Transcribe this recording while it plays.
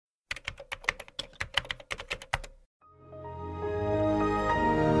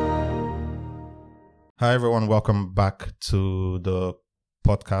Hi everyone, welcome back to the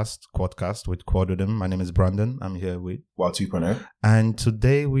Quadcast with Quadridom. My name is Brandon. I'm here with Wild 2.0. And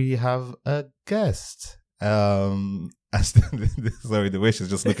today we have a guest. Sorry, the way she's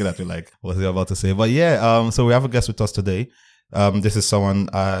just looking at me like, what's he about to say? But yeah, so we have a guest with us today. This is someone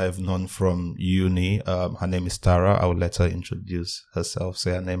I've known from uni. Her name is Tara. I will let her introduce herself,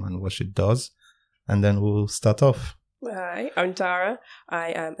 say her name and what she does, and then we'll start off. Hi, I'm Tara.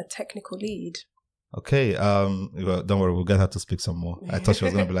 I am a technical lead. Okay, well, don't worry, we'll get her to speak some more. I thought she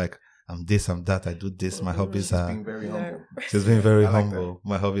was going to be like, I'm this, I'm that, I do this, my hobbies are... She's being very humble. She's been very I like humble.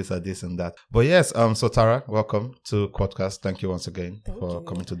 My hobbies are this and that. But yes, so Tara, welcome to Quadcast. Thank you once again for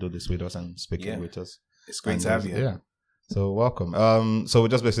coming to do this with us and speaking with us. It's great to have you. Yeah, so welcome. So we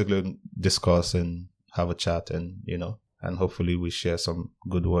just basically discuss and have a chat and, and hopefully we share some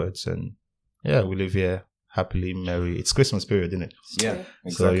good words and yeah, we live here happily, merry. It's Christmas period, isn't it? Yeah,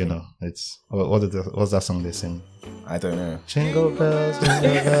 exactly. So, it's... What's that song they sing? I don't know. Jingle bells,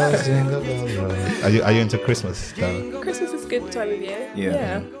 jingle bells, jingle bells. Are you into Christmas, Tara? Christmas is a good time of year.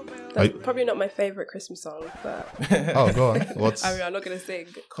 Yeah. That's probably not my favourite Christmas song, but... Oh, go on. What's... I mean, I'm not going to sing.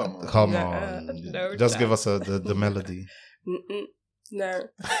 Come on. No, just give us the melody. No.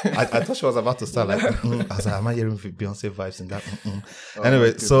 I thought she was about to start like, I was like, am I hearing Beyonce vibes in that? Oh,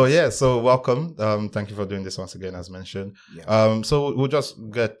 anyway, so welcome. Thank you for doing this once again, as mentioned. Yeah. So we'll just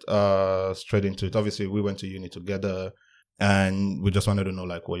get straight into it. Obviously, we went to uni together and we just wanted to know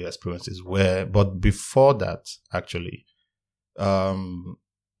like what your experiences were. But before that, actually,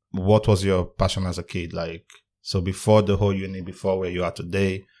 what was your passion as a kid? Like, so before the whole uni, before where you are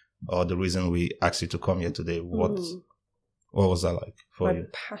today, or the reason we asked you to come here today, what was that like for you? My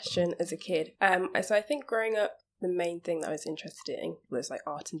passion as a kid. So I think growing up, the main thing that I was interested in was like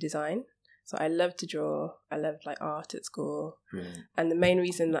art and design. So I loved to draw. I loved like art at school. Brilliant. And the main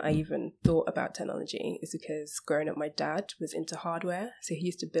reason that I even thought about technology is because growing up, my dad was into hardware. So he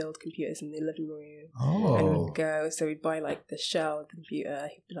used to build computers in the living room. Oh. And we'd go, so we'd buy like the shell of the computer.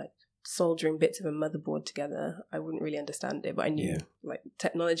 He'd be like soldering bits of a motherboard together. I wouldn't really understand it, but I knew like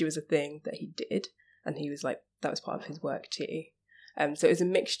technology was a thing that he did. And he was like, that was part of his work too. So it was a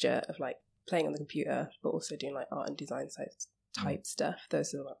mixture of like playing on the computer, but also doing like art and design type stuff.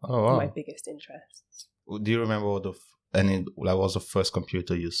 Those are like my biggest interests. Do you remember what was the first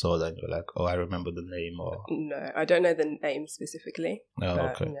computer you saw that you're like, oh, I remember the name? Or no, I don't know the name specifically. Oh,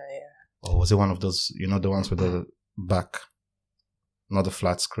 okay. No, yeah. Or was it one of those, the ones with the back, not the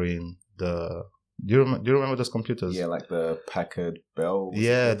flat screen, Do you remember those computers? Yeah, like the Packard Bell.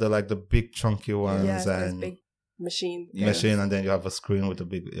 Yeah, the big chunky ones. Yeah, and those big machine. Machine, and then you have a screen with a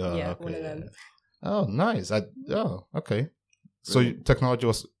big... one of them. Oh, nice. Okay. So technology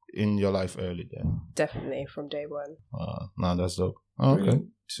was in your life early then? Definitely, from day one. No, that's dope. Oh, okay.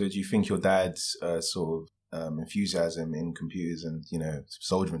 So do you think your dad's sort of enthusiasm in computers and,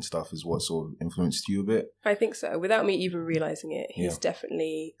 soldering stuff is what sort of influenced you a bit? I think so. Without me even realising it, he's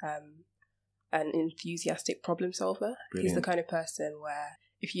definitely... an enthusiastic problem solver. Brilliant. He's the kind of person where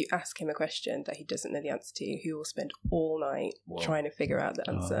if you ask him a question that he doesn't know the answer to, he will spend all night trying to figure out the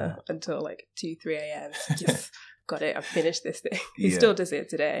answer until like 2-3 a.m. Just got it, I've finished this thing. He still does it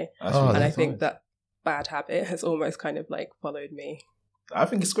today. And I think that bad habit has almost kind of like followed me. I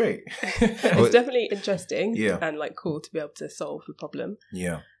think it's great. It's definitely interesting and like cool to be able to solve a problem.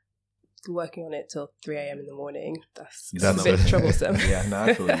 Yeah. Working on it till 3 a.m. in the morning, that's a bit troublesome. Yeah, no,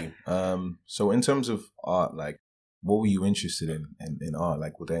 I feel you. So in terms of art, like, what were you interested in art?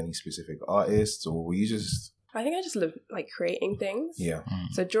 Like, were there any specific artists, or were you just... I think I just love, like, creating things. Yeah.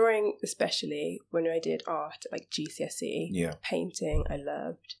 So drawing, especially, when I did art, like GCSE, painting, I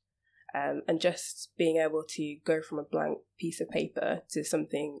loved. And just being able to go from a blank piece of paper to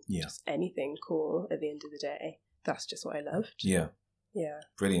something, just anything cool at the end of the day, that's just what I loved. Yeah. Yeah.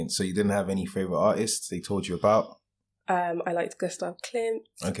 Brilliant. So you didn't have any favourite artists they told you about? I liked Gustav Klimt.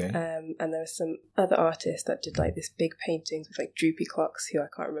 Okay. And there were some other artists that did like this big paintings with like droopy clocks who I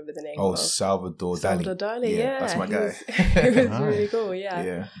can't remember the name of. Salvador Dali. Salvador Dali, yeah. That's my guy. It was really cool, yeah.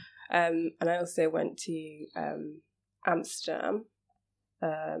 Yeah. And I also went to Amsterdam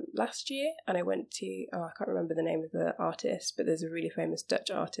last year, and I went to, I can't remember the name of the artist, but there's a really famous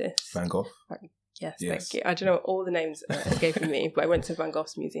Dutch artist. Van Gogh? Yes, thank you. I don't know what all the names escaping me, but I went to Van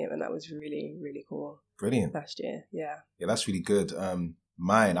Gogh's museum and that was really, really cool. Brilliant. Last year, yeah. Yeah, that's really good.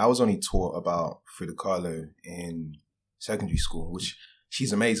 Mine, I was only taught about Frida Kahlo in secondary school, which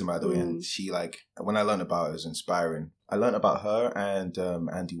she's amazing, by the way. And she, like, when I learned about her, it was inspiring. I learned about her and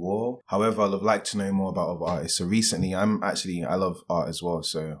Andy Warhol. However, I'd have liked to know more about other artists. So recently, I love art as well.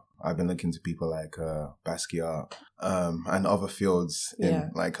 So I've been looking to people like Basquiat and other fields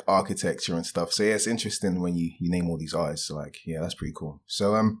in like architecture and stuff. So yeah, it's interesting when you name all these artists. So like, yeah, that's pretty cool.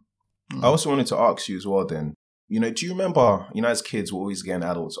 So I also wanted to ask you as well then, you know, do you remember, you know, as kids, we're always getting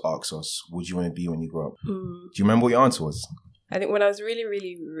adults ask us, what do you want to be when you grow up? Do you remember what your answer was? I think when I was really,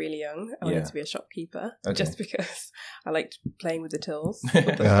 really, really young, I wanted to be a shopkeeper just because I liked playing with the tills.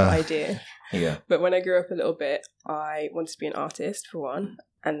 That's the idea. Yeah. But when I grew up a little bit, I wanted to be an artist for one.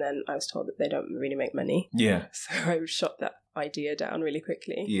 And then I was told that they don't really make money. Yeah. So I shot that idea down really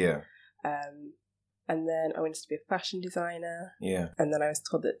quickly. Yeah. And then I wanted to be a fashion designer. Yeah. And then I was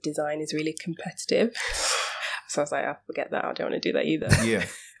told that design is really competitive. So I was like, forget that. I don't want to do that either. Yeah.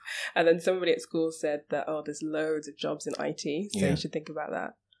 And then somebody at school said that, there's loads of jobs in IT, so you should think about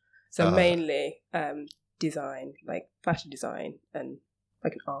that. So mainly design, like fashion design and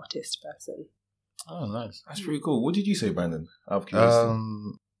like an artist person. Oh, nice. That's pretty cool. What did you say, Brandon? Out of curiosity.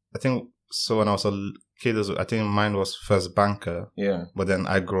 I think so when I was a kid, I think mine was first banker. Yeah. But then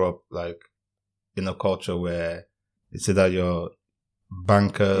I grew up like in a culture where it's either you're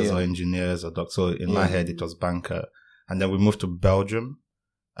bankers or engineers or doctors. So in my head, it was banker. And then we moved to Belgium.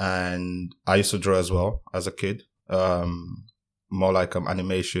 And I used to draw as well as a kid. More like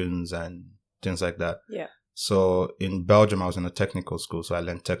animations and things like that. Yeah. So in Belgium, I was in a technical school. So I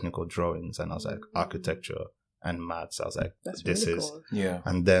learned technical drawings and I was like architecture and maths. I was like, this really is. Cool. Yeah.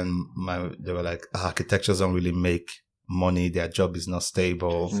 And then they were like, architectures don't really make money. Their job is not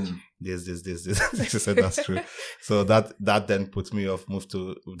stable. This. I said, that's true. So that then put me off.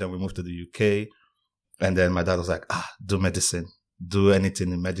 Then we moved to the UK. And then my dad was like, do medicine. Do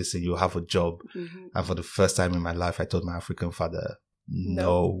anything in medicine, you'll have a job. Mm-hmm. And for the first time in my life, I told my African father,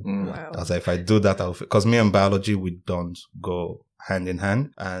 no. Wow. I was like, if I do that, because me and biology, we don't go hand in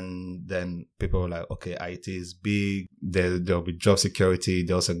hand. And then people were like, okay, IT is big. There'll be job security.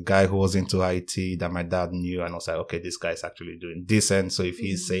 There was a guy who was into IT that my dad knew. And I was like, okay, this guy's actually doing decent. So if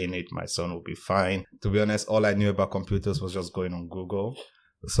he's saying it, my son will be fine. To be honest, all I knew about computers was just going on Google.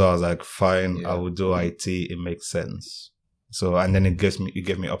 So I was like, fine, I will do IT. It makes sense. So, and then it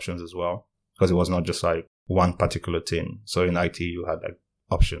gave me options as well, because it was not just like one particular thing. So in IT, you had like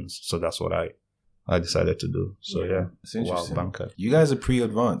options. So that's what I decided to do. So yeah. It's interesting. Wow, banker. You guys are pretty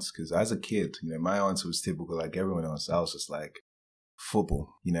advanced, because as a kid, you know, my answer was typical like everyone else. I was just like, football,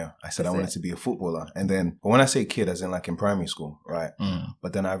 you know. I said I wanted to be a footballer. And then, but when I say kid, as in like in primary school, right?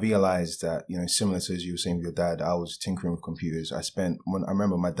 But then I realized that, you know, similar to as you were saying with your dad, I was tinkering with computers. I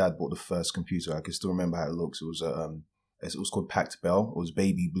remember my dad bought the first computer. I can still remember how it looks. It was called Packed Bell. It was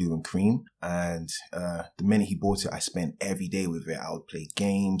baby blue and cream. And the minute he bought it, I spent every day with it. I would play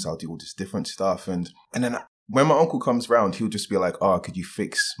games. I would do all this different stuff. And then when my uncle comes round, he'll just be like, could you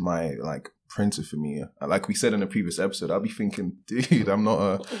fix my like printer for me? Like we said in a previous episode, I'll be thinking, dude, I'm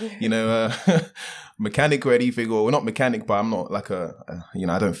not a mechanic or anything, or not mechanic, but I'm not like I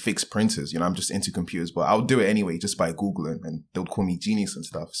don't fix printers. You know, I'm just into computers, but I'll do it anyway just by Googling, and they'll call me genius and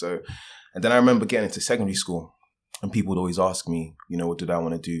stuff. So, and then I remember getting into secondary school. And people would always ask me, you know, what did I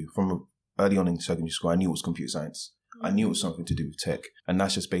want to do? From early on in secondary school, I knew it was computer science. I knew it was something to do with tech. And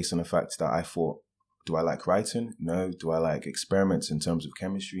that's just based on the fact that I thought, do I like writing? No. Do I like experiments in terms of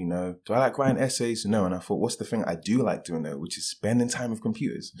chemistry? No. Do I like writing essays? No. And I thought, what's the thing I do like doing though, which is spending time with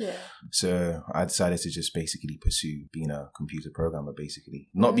computers. Yeah. So I decided to just basically pursue being a computer programmer, basically.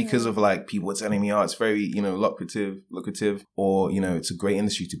 Not because of like people telling me, it's very, you know, lucrative, or, you know, it's a great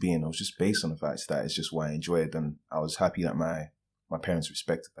industry to be in. It was just based on the fact that it's just what I enjoyed. And I was happy that my parents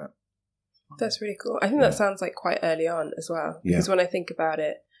respected that. That's really cool. I think that sounds like quite early on as well. Because when I think about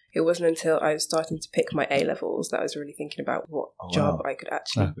it, it wasn't until I was starting to pick my A-levels that I was really thinking about what job I could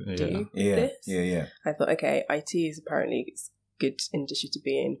actually do with this. Yeah. I thought, okay, IT is apparently a good industry to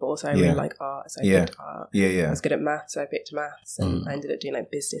be in, but also I really like art, so I picked art. I was good at maths, so I picked maths, and I ended up doing like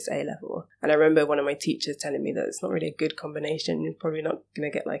business A-level. And I remember one of my teachers telling me that it's not really a good combination. You're probably not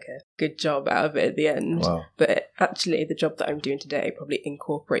going to get like a good job out of it at the end. Wow. But actually, the job that I'm doing today probably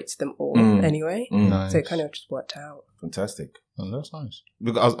incorporates them all anyway. Nice. So it kind of just worked out. Fantastic. Oh, that's nice.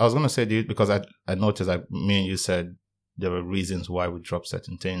 Because I was going to say, dude, because I noticed like me and you said there were reasons why we dropped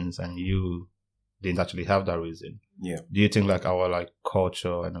certain things, and you didn't actually have that reason. Yeah. Do you think like our like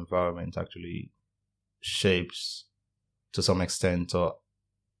culture and environment actually shapes to some extent, or,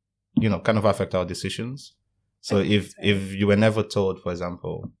 you know, kind of affect our decisions? So if you were never told, for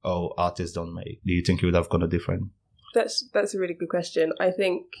example, artists don't make, do you think you would have gone a different? That's a really good question. I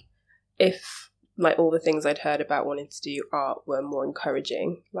think if like all the things I'd heard about wanting to do art were more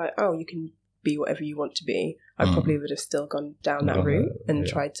encouraging, like, you can be whatever you want to be, I probably would have still gone down that route and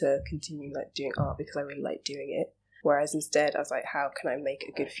tried to continue like doing art because I really like doing it. Whereas instead, I was like, how can I make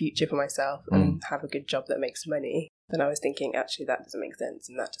a good future for myself and have a good job that makes money? Then I was thinking, actually, that doesn't make sense,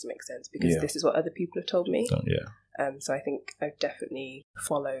 and that doesn't make sense because this is what other people have told me. So I think I've definitely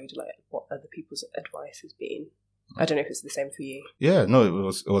followed like what other people's advice has been. I don't know if it's the same for you. Yeah, no,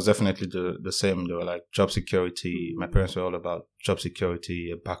 it was definitely the same. They were like job security. My parents were all about job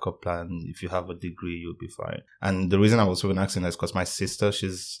security, a backup plan. If you have a degree, you'll be fine. And the reason I was even asking that is because my sister,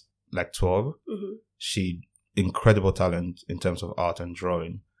 she's like 12. She incredible talent in terms of art and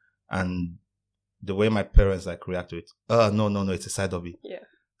drawing. And the way my parents like react to it, no, it's a side hobby. Yeah.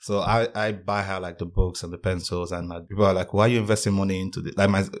 So I buy her like the books and the pencils, and like, people are like, why are you investing money into this? Like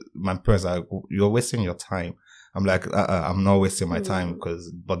my parents are like, you're wasting your time. I'm like, I'm not wasting my time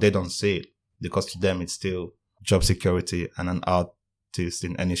but they don't say it because to them it's still job security, and an artist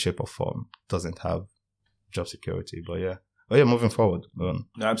in any shape or form doesn't have job security. But yeah, moving forward. No,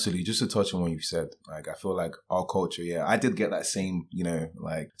 absolutely. Just to touch on what you've said, like I feel like our culture, I did get that same,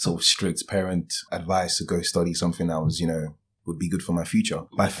 like sort of strict parent advice to go study something that was, would be good for my future.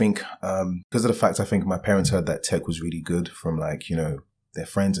 But I think because of the fact I think my parents heard that tech was really good from like, their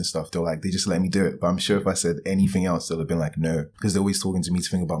friends and stuff, they're like, they just let me do it. But I'm sure if I said anything else, they'll have been like, no, because they're always talking to me to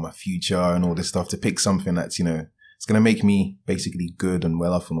think about my future and all this stuff, to pick something that's, it's going to make me basically good and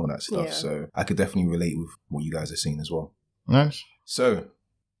well off and all that stuff. Yeah. So I could definitely relate with what you guys are saying as well. Nice. So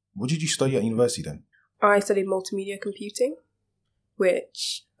what did you study at university then? I studied multimedia computing,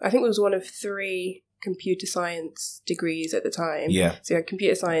 which I think was one of 3 computer science degrees at the time. Yeah. So you had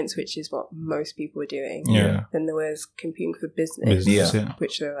computer science, which is what most people were doing. Yeah. Then there was computing for business, yeah.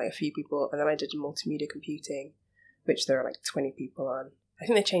 which there were like a few people. And then I did multimedia computing, which there are like 20 people on. I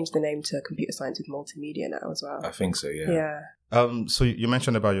think they changed the name to computer science with multimedia now as well. I think so, yeah. Yeah. So you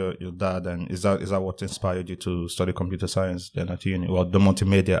mentioned about your dad, and is that what inspired you to study computer science then at uni? Well, the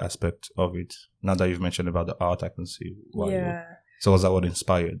multimedia aspect of it. Now that you've mentioned about the art, I can see why. Yeah. So was that what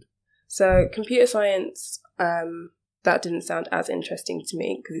inspired? So computer science, that didn't sound as interesting to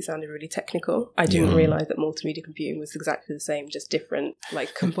me because it sounded really technical. I didn't realise that multimedia computing was exactly the same, just different,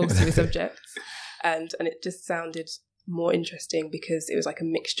 like compulsory subjects. And it just sounded more interesting because it was like a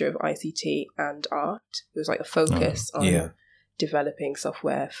mixture of ICT and art. It was like a focus on developing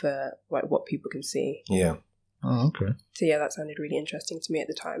software for like what people can see. Yeah. Oh, okay. So yeah, that sounded really interesting to me at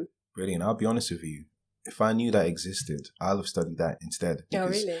the time. Brilliant. I'll be honest with you. If I knew that existed, I'll have studied that instead. Oh,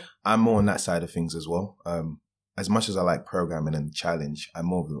 really? I'm more on that side of things as well. As much as I like programming and the challenge, I'm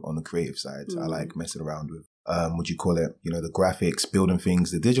more on the creative side. I like messing around with, the graphics, building things,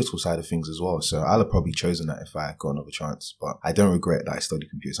 the digital side of things as well. So I'll have probably chosen that if I got another chance. But I don't regret that I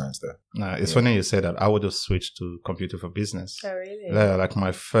studied computer science though. Nah, it's funny you say that. I would have switched to computer for business. Oh, really? Yeah, like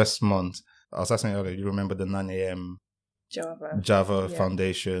my first month, I was asking earlier, you remember the 9 a.m. Java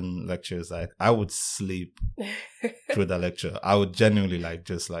foundation lectures? Like I would sleep through the lecture. I would genuinely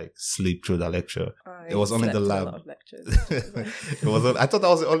just sleep through the lecture. It was only the lab. A lot of lectures. I thought that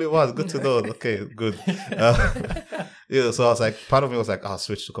was the only one. Good to know. Okay, good. So I was like, part of me was like, I'll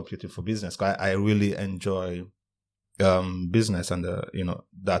switch to computing for business. I really enjoy business and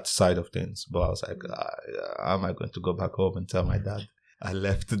that side of things. But I was like, how am I going to go back home and tell my dad I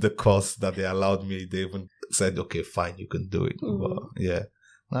left the course that they allowed me? They even said, okay, fine, you can do it. But yeah.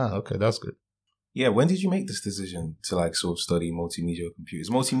 Okay, that's good. Yeah, when did you make this decision to sort of study multimedia computing? It's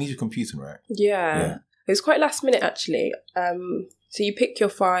multimedia computing, right? Yeah. It was quite last minute actually. So you pick your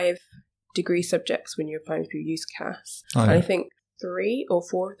 5 degree subjects when you're applying for UCAS. Oh, yeah. And I think 3 or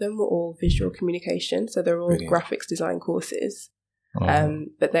 4 of them were all visual communication. So they're all Brilliant. graphics design courses.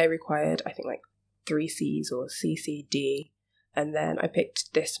 But they required, I think, 3 Cs or CCD. And then I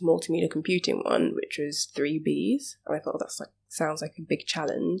picked this multimedia computing one, which was 3 Bs. And I thought, that's sounds like a big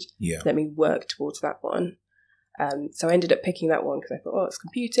challenge. Yeah. Let me work towards that one. So I ended up picking that one because I thought, it's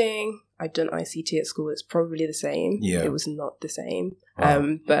computing. I'd done ICT at school. It's probably the same. Yeah. It was not the same.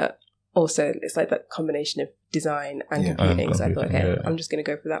 Wow. But also, it's like that combination of design and computing. So I thought, okay, I'm just going to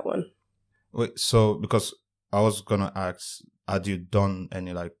go for that one. Wait, so because I was going to ask, had you done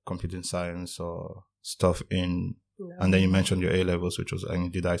any computing science or stuff in... No. And then you mentioned your A-levels, which was, and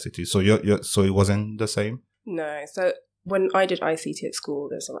you did ICT. So so it wasn't the same? No. So when I did ICT at school,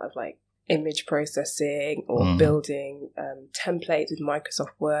 there's a lot of image processing or building templates with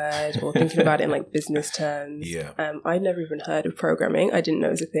Microsoft Word or thinking about it in business terms. Yeah. I'd never even heard of programming. I didn't know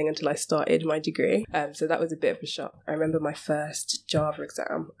it was a thing until I started my degree. So that was a bit of a shock. I remember my first Java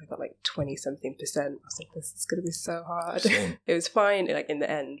exam, I got 20-something%. I was like, this is going to be so hard. Same. It was fine in the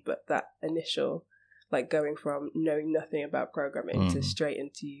end, but that initial... going from knowing nothing about programming to straight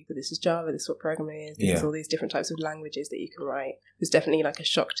into, this is Java, this is what programming is, there's all these different types of languages that you can write. It was definitely a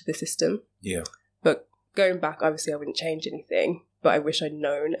shock to the system. Yeah. But going back, obviously I wouldn't change anything, but I wish I'd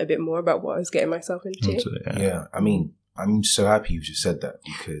known a bit more about what I was getting myself into. Yeah, I mean, I'm so happy you just said that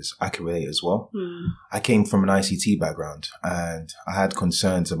because I can relate as well. I came from an ICT background and I had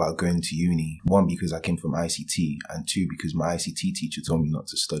concerns about going to uni. One, because I came from ICT, and two, because my ICT teacher told me not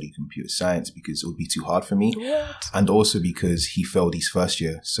to study computer science because it would be too hard for me. What? And also because he failed his first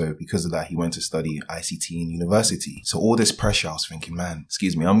year. So because of that, he went to study ICT in university. So all this pressure, I was thinking, man,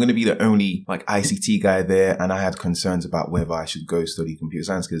 excuse me, I'm going to be the only like ICT guy there. And I had concerns about whether I should go study computer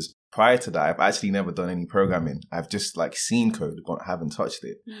science because prior to that, I've actually never done any programming. I've just like seen code, but haven't touched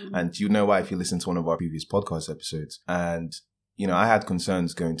it. And you know why if you listen to one of our previous podcast episodes. And, you know, I had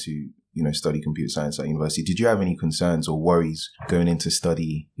concerns going to, you know, study computer science at university. Did you have any concerns or worries going into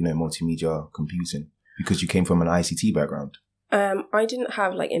study, you know, multimedia computing because you came from an ICT background? I didn't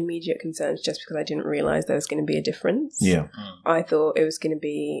have like immediate concerns just because I didn't realize there was going to be a difference. Yeah. I thought it was going to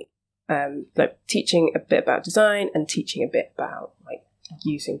be like teaching a bit about design and teaching a bit about like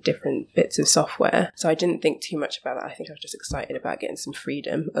using different bits of software. So I didn't think too much about that. I think I was just excited about getting some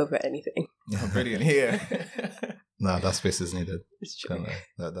freedom over anything. Oh, brilliant. Yeah. No, that space is needed. It's true.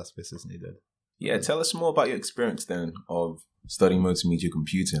 That space is needed. Yeah, tell us more about your experience then of studying multimedia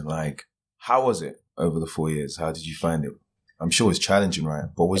computing. Like, how was it over the 4 years? How did you find it? I'm sure it's challenging, right?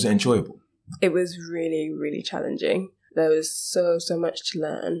 But was it enjoyable? It was really, really challenging. There was so much to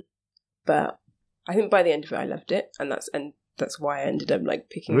learn. But I think by the end of it, I loved it. And that's why I ended up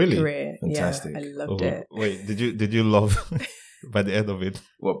like picking a career. Fantastic. Yeah, I loved it. Wait, did you love by the end of it?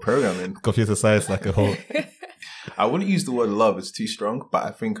 What, programming? Computer science like a whole. I wouldn't use the word love, it's too strong, but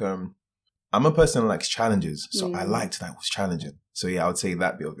I think I'm a person that likes challenges. So I liked that it was challenging. So yeah, I would say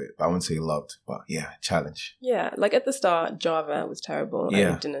that bit of it, but I wouldn't say loved, but yeah, challenge. Yeah, like at the start, Java was terrible.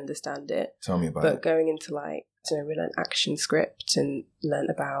 Yeah. I didn't understand it. Tell me about But it. going into like, you know, we learned ActionScript and learned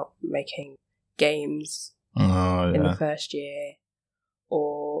about making games in the first year,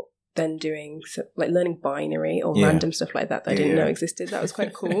 or then doing like learning binary or random stuff like that I didn't know existed. That was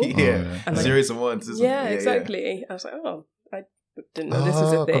quite cool. And like, zeros and ones, isn't yeah, it? exactly. I was like, oh, I didn't know this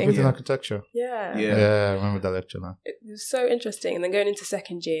was a thing. Computer architecture. Yeah, I remember that lecture now. it was so interesting. And then going into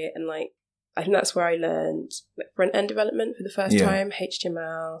second year, and like I think that's where I learned like front end development for the first time,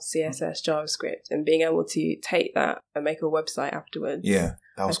 HTML, CSS, JavaScript, and being able to take that and make a website afterwards. Yeah,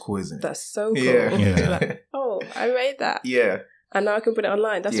 that was cool, isn't it? That's so cool. Yeah. Like, oh, I made that. Yeah. And now I can put it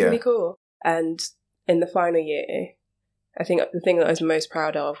online. That's really cool. And in the final year, I think the thing that I was most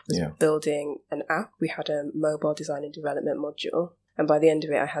proud of was building an app. We had a mobile design and development module. And by the end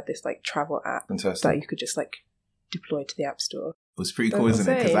of it, I had this like travel app that you could just like deploy to the App Store. It was pretty cool, isn't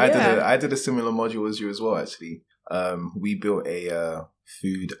it? Because I did a similar module as you as well, actually. We built a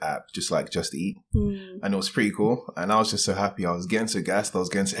food app, just like Just Eat. And it was pretty cool. And I was just so happy. I was getting so gassed. I was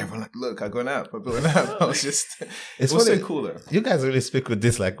getting to everyone like, look, I got an app. I built an app. I was just, it was so cool though. You guys really speak with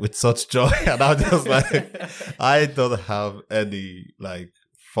this like with such joy. And I'm just like, I don't have any like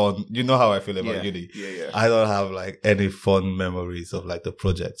fun. You know how I feel about uni. Yeah. I don't have like any fun memories of like the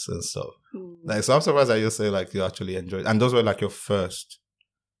projects and stuff. Like, so I'm surprised that you say like you actually enjoyed, and those were like your first,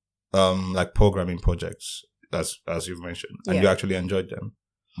 like programming projects, as you've mentioned, and you actually enjoyed them.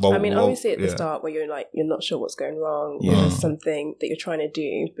 But I mean, obviously at the start where you're not sure what's going wrong, or there's something that you're trying to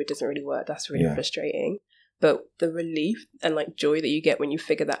do but it doesn't really work. That's really frustrating. But the relief and like joy that you get when you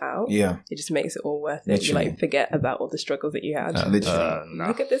figure that out, it just makes it all worth it. You like forget about all the struggles that you had. Literally,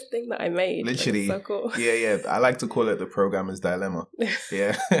 look at this thing that I made. Literally, so cool. Yeah. I like to call it the programmer's dilemma.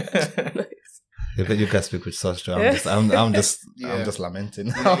 Yeah. Nice. You guys speak with such joy. I'm just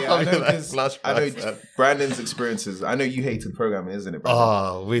lamenting. I know Brandon's experiences. I know you hated programming, isn't it, Brandon?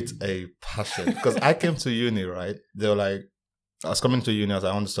 Oh, with a passion. Because I came to uni, right? They were like, I was coming to uni as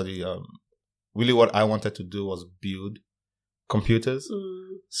I wanted to study. Really, what I wanted to do was build computers.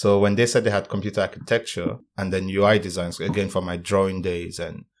 So when they said they had computer architecture and then UI designs, again, for my drawing days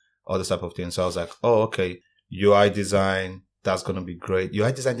and all this type of things. So I was like, oh, okay, UI design, that's going to be great.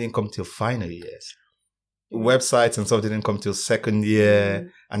 UI design didn't come till final years. Websites and stuff didn't come till second year.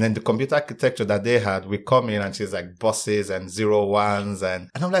 And then the computer architecture that they had, we come in and she's like buses and 01s. And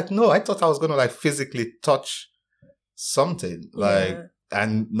I'm like, no, I thought I was going to like physically touch something.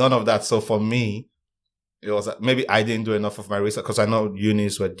 And none of that. So for me, it was maybe I didn't do enough of my research because I know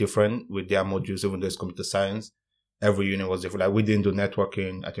unis were different with their modules, even though it's computer science. Every uni was different. Like we didn't do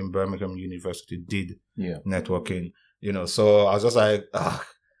networking. I think Birmingham University did networking, you know. So I was just like,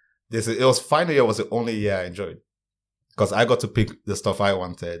 it was final year was the only year I enjoyed because I got to pick the stuff I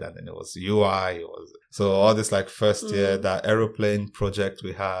wanted, and then it was UI. So all this like first year, that aeroplane project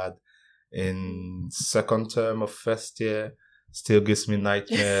we had in second term of first year. still gives me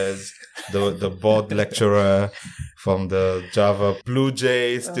nightmares. The board lecturer from the Java Blue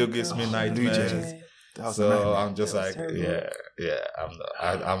Jay still gives me nightmares. So I'm just like,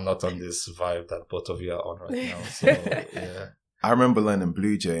 I'm not on this vibe that both of you are on right now. So yeah. I remember learning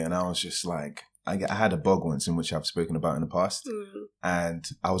Blue Jay, and I was just like, I had a bug once in which I've spoken about in the past, and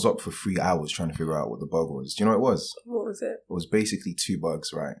I was up for 3 hours trying to figure out what the bug was. Do you know what it was? What was it? It was basically 2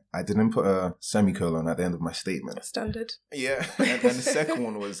 bugs, right? I didn't put a semicolon at the end of my statement. Standard. Yeah. And the second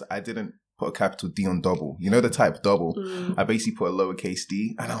one was I didn't put a capital D on double. You know the type double? I basically put a lowercase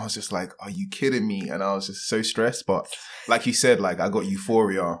d, and I was just like, are you kidding me? And I was just so stressed. But like you said, like I got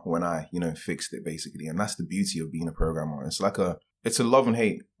euphoria when I, fixed it basically. And that's the beauty of being a programmer. It's a love and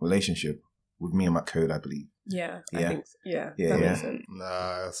hate relationship with me and my code, I believe. Yeah. I think so. Yeah. Yeah.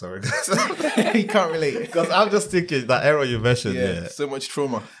 Nah, sorry. You can't relate. Because I'm just thinking that error you mentioned. Yeah. So much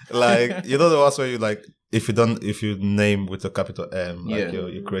trauma. Like, the ones where you like, if you name with a capital M, like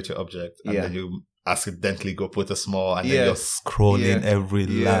you create your object and then you accidentally go put a small and then you're scrolling every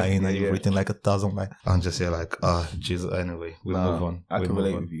line and you've written like 1,000 lines. I'm just here like, Jesus. Anyway, we'll move on. I can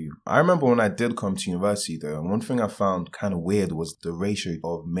relate with you. I remember when I did come to university though, and one thing I found kind of weird was the ratio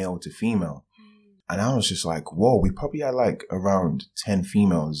of male to female. And I was just like, whoa, we probably had like around 10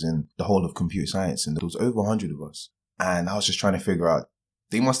 females in the whole of computer science, and there was over 100 of us. And I was just trying to figure out,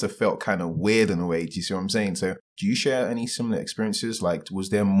 they must have felt kind of weird in a way. Do you see what I'm saying? So do you share any similar experiences? Like, was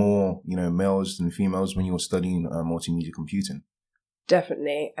there more, males than females when you were studying multimedia computing?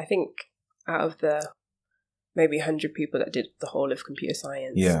 Definitely. I think out of the maybe 100 people that did the whole of computer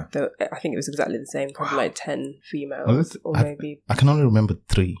science, I think it was exactly the same, probably like 10 females. I can only remember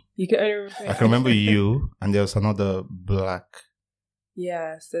 3. You can only remember 3? I can remember you, and there was another black.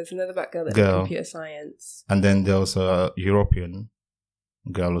 Yes, there's another black girl that did computer science. And then there was a European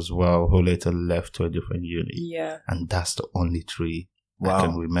girl as well who later left to a different uni. Yeah. And that's the only 3 I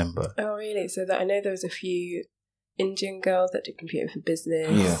can remember. Oh, really? So that I know there was a few Indian girls that did computing for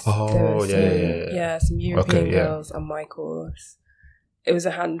business. Yeah. Oh, yeah. Some European girls and my course. It was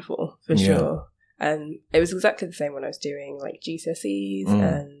a handful for sure. And it was exactly the same when I was doing like GCSEs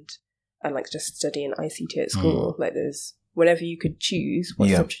and like just studying ICT at school. Like there's, whenever you could choose what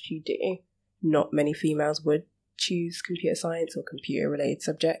subject you do, not many females would choose computer science or computer related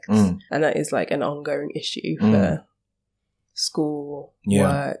subjects. And that is like an ongoing issue for school,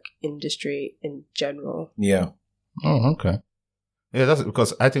 work, industry in general. Yeah. Oh, okay. Yeah, that's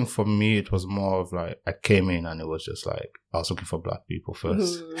because I think for me it was more of like I came in and it was just like I was looking for black people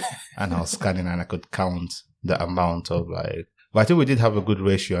first, and I was scanning and I could count the amount of like. But I think we did have a good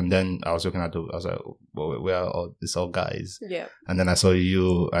ratio, and then I was looking at I was like, well, we are all it's all guys. Yeah. And then I saw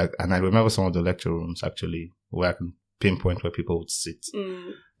you, and I remember some of the lecture rooms actually where I can pinpoint where people would sit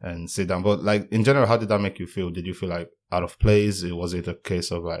and sit down. But like in general, how did that make you feel? Did you feel like out of place? Was it a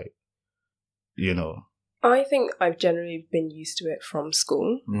case of like, I think I've generally been used to it from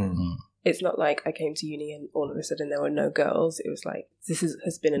school. It's not like I came to uni and all of a sudden there were no girls. It was like, this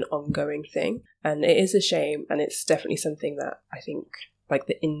has been an ongoing thing. And it is a shame. And it's definitely something that I think like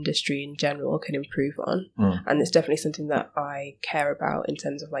the industry in general can improve on. And it's definitely something that I care about in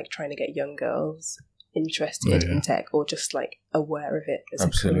terms of like trying to get young girls interested in tech or just like aware of it as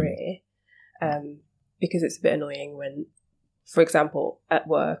a career. Because it's a bit annoying when, for example, at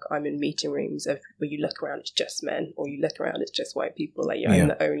work, I'm in meeting rooms where you look around, it's just men, or you look around, it's just white people. Like, I'm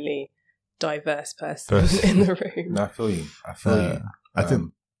the only diverse person in the room. No, I feel you.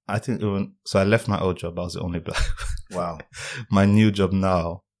 I think even so. I left my old job. I was the only black. Wow. My new job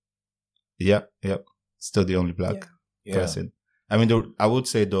now. Yep. Still the only black person. I mean, I would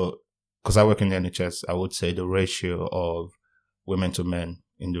say though, because I work in the NHS, I would say the ratio of women to men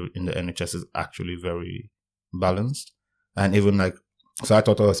in the NHS is actually very balanced. And even like, so I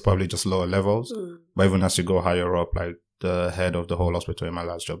thought it was probably just lower levels, but even as you go higher up, like the head of the whole hospital in my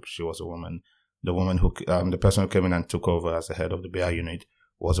last job, she was a woman. The woman who, the person who came in and took over as the head of the BI unit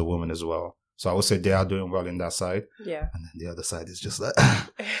was a woman as well. So I would say they are doing well in that side. Yeah. And then the other side is just like.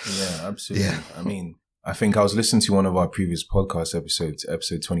 Yeah, absolutely. Yeah. I mean, I think I was listening to one of our previous podcast episodes,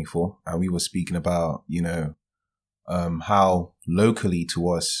 episode 24, and we were speaking about, how locally to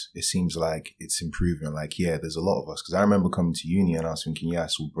us, it seems like it's improving. Like, there's a lot of us. Because I remember coming to uni and I was thinking, I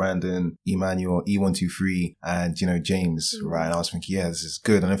saw Brandon, Emmanuel, E123, and, James, right? And I was thinking, this is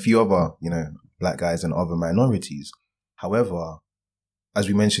good. And a few other, black guys and other minorities. However, as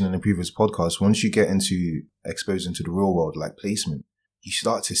we mentioned in the previous podcast, once you get exposed into the real world, like placement, you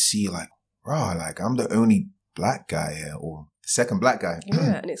start to see like, wow, like I'm the only black guy here, or the second black guy.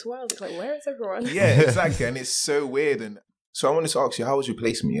 Yeah, and it's wild. It's like, where is everyone? Yeah, exactly. And it's so weird. And so I wanted to ask you, how was your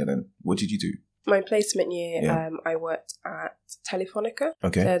placement year then? What did you do? My placement year, I worked at Telefonica.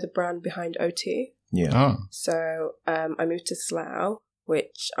 Okay. They're the brand behind O2. Yeah. Oh. So I moved to Slough,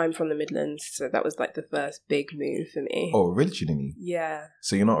 which I'm from the Midlands, so that was like the first big move for me. Oh, originally? Yeah.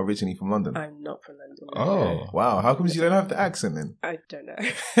 So you're not originally from London? I'm not from London. Oh. Wow. How come you don't have the accent then? I don't know.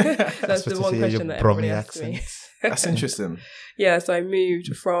 That's the one question that everybody asks me. That's interesting. Yeah, so I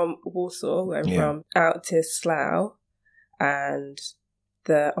moved from Warsaw, where I'm from, out to Slough, and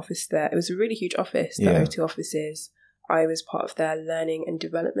the office there, it was a really huge office, the O2 offices. I was part of their learning and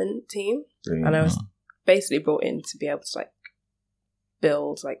development team, and I was basically brought in to be able to like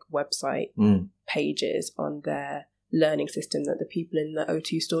build like website pages on their learning system that the people in the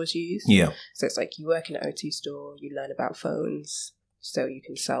O2 stores use. Yeah. So it's like you work in an O2 store, you learn about phones, so you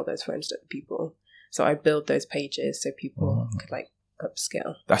can sell those phones to people. So I build those pages so people could like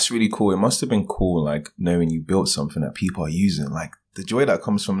upskill. That's really cool. It must have been cool, like knowing you built something that people are using. Like the joy that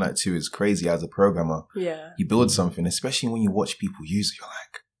comes from that too is crazy. As a programmer, you build something, especially when you watch people use it. You're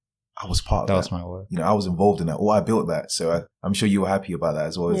like, I was part of that. That was my work. You know, I was involved in that, or I built that. So I'm sure you were happy about that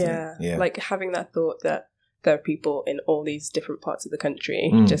as well. Isn't it? Yeah. Like having that thought that there are people in all these different parts of the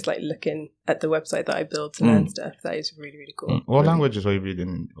country just like looking at the website that I built to learn stuff. That is really, really cool. What languages were you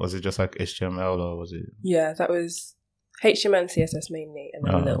reading? Was it just like HTML or was it? Yeah, that was HTML and CSS mainly, and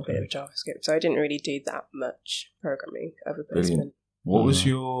then a little bit of JavaScript. So I didn't really do that much programming over placement. What was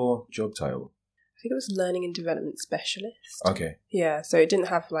your job title? I think it was learning and development specialist. Okay. Yeah, so it didn't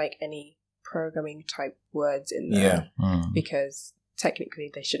have like any programming type words in there because technically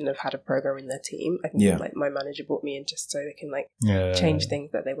they shouldn't have had a programmer in their team. I think like my manager brought me in just so they can like change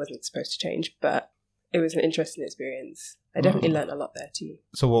things that they wasn't supposed to change, but it was an interesting experience. I definitely learned a lot there too.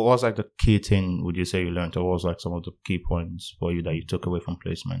 So what was like the key thing would you say you learned, or what was like some of the key points for you that you took away from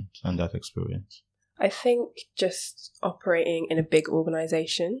placement and that experience? I think just operating in a big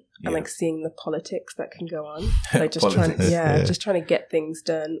organization and like seeing the politics that can go on, like just just trying to get things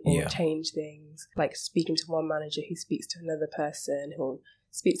done or change things. Like speaking to one manager who speaks to another person, who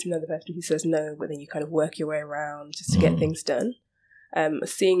speaks to another person who says no, but then you kind of work your way around just to get things done.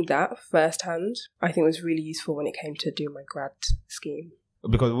 Seeing that firsthand, I think was really useful when it came to doing my grad scheme.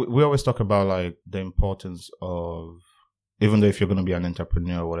 Because we always talk about like the importance of, even though if you're going to be an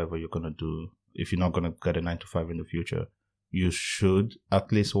entrepreneur or whatever you're going to do, if you're not going to get a 9-to-5 in the future, you should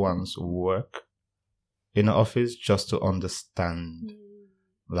at least once work in an office just to understand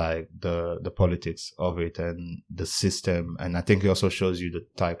like the politics of it and the system. And I think it also shows you the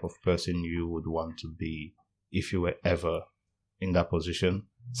type of person you would want to be if you were ever in that position.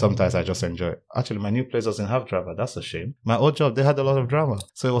 Sometimes I just enjoy it. Actually, my new place doesn't have drama. That's a shame. My old job, they had a lot of drama.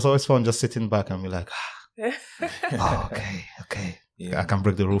 So it was always fun just sitting back and be like, okay. Yeah. I can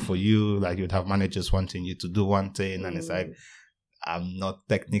break the rule for you. Like you'd have managers wanting you to do one thing and it's like, I'm not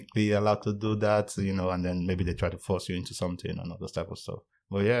technically allowed to do that, you know, and then maybe they try to force you into something and all this type of stuff.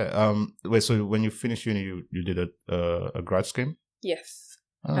 But yeah, wait, so when you finished uni, you did a grad scheme? Yes.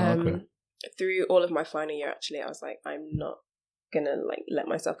 Okay. Through all of my final year, actually, I was like, I'm not gonna like let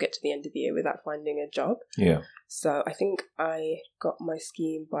myself get to the end of the year without finding a job. Yeah. So I think I got my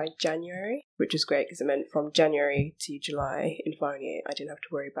scheme by January, which was great because it meant from January to July in final year, I didn't have to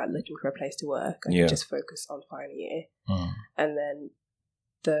worry about looking for a place to work. I could just focus on final year. And then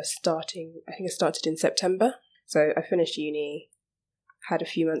I think it started in September. So I finished uni, had a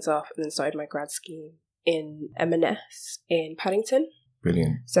few months off, and then started my grad scheme in M&S in Paddington.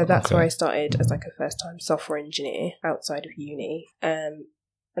 Brilliant. So that's where I started as like a first-time software engineer outside of uni. And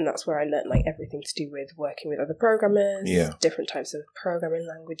that's where I learned like everything to do with working with other programmers, different types of programming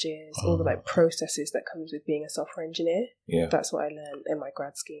languages, all the like processes that comes with being a software engineer. Yeah. That's what I learned in my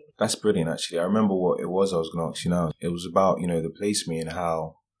grad scheme. That's brilliant, actually. I remember what it was I was going to ask you now. It was about, you know, the placement and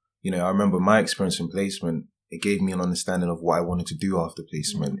how, you know, I remember my experience in placement. It gave me an understanding of what I wanted to do after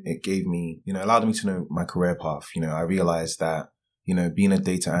placement. It gave me, you know, allowed me to know my career path. You know, I realized that, you know, being a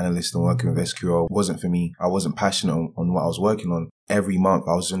data analyst and working with SQL wasn't for me. I wasn't passionate on what I was working on. Every month,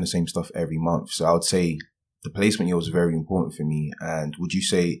 I was doing the same stuff every month. So I would say the placement year was very important for me. And would you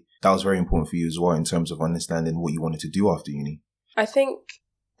say that was very important for you as well in terms of understanding what you wanted to do after uni? I think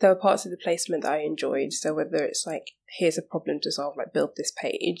there were parts of the placement that I enjoyed. So whether it's like, here's a problem to solve, like build this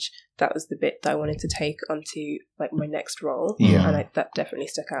page, that was the bit that I wanted to take onto like my next role. Yeah. And that definitely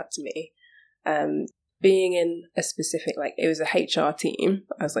stuck out to me. Being in a specific, like it was a HR team,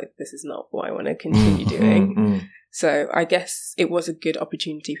 I was like, this is not what I want to continue doing. So I guess it was a good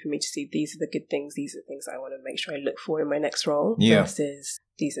opportunity for me to see these are the good things, these are things I want to make sure I look for in my next role versus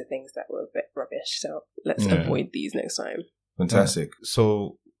these are things that were a bit rubbish. So let's avoid these next time. Fantastic.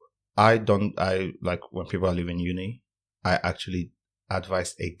 So I like when people are leaving uni, I actually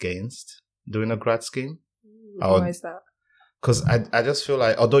advise against doing a grad scheme. Why is that? because I just feel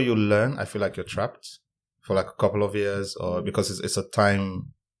like, although you learn, I feel like you're trapped for like a couple of years, or because it's a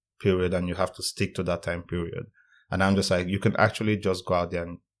time period and you have to stick to that time period. And I'm just like, you can actually just go out there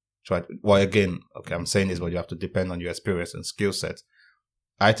and try. Well, again, okay, I'm saying this, but you have to depend on your experience and skill set.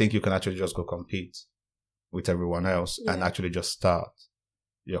 I think you can actually just go compete with everyone else and actually just start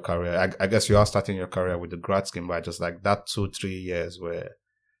your career. I guess you are starting your career with the grad scheme, but just like that 2-3 years where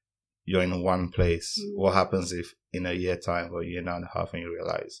you're in one place. What happens if in a year time or a year and a half and you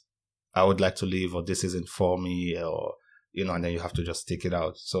realize I would like to leave, or this isn't for me, or, you know, and then you have to just stick it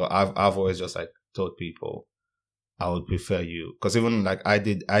out. So I've always just like told people I would prefer you, because even like I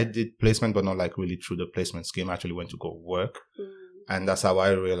did placement, but not like really through the placement scheme. I actually went to go work. And that's how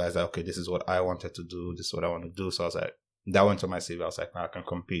I realized that, okay, this is what I wanted to do. This is what I want to do. So I was like, that went to my CV. I was like, I can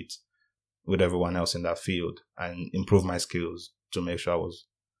compete with everyone else in that field and improve my skills to make sure I was,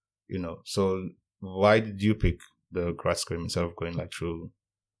 you know. So why did you pick the grad scheme instead of going like through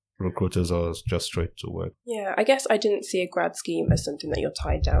recruiters or just straight to work? Yeah, I guess I didn't see a grad scheme as something that you're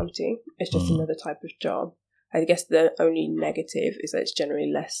tied down to. It's just another type of job. I guess the only negative is that it's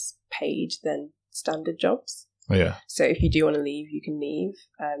generally less paid than standard jobs. Yeah. So if you do want to leave, you can leave.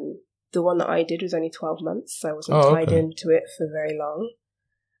 The one that I did was only 12 months, so I wasn't tied into it for very long.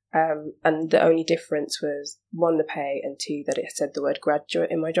 And the only difference was, one, the pay, and two, that it said the word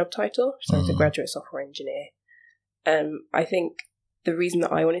graduate in my job title. So I was a graduate software engineer. I think the reason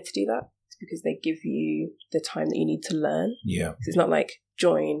that I wanted to do that is because they give you the time that you need to learn. Yeah. So it's not like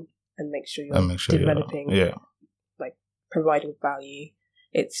join and make sure you're developing, like providing value.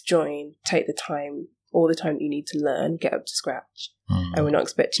 It's join, take the time, all the time that you need to learn, get up to scratch. And we're not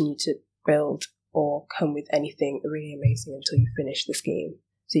expecting you to build or come with anything really amazing until you finish the scheme.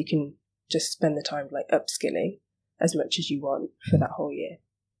 So you can just spend the time like upskilling as much as you want for that whole year.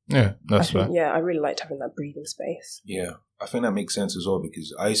 Yeah, that's right. Yeah, I really liked having that breathing space. Yeah, I think that makes sense as well,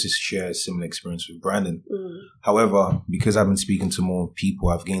 because I used to share a similar experience with Brandon. However, because I've been speaking to more people,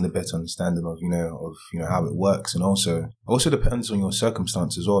 I've gained a better understanding of how it works, and also depends on your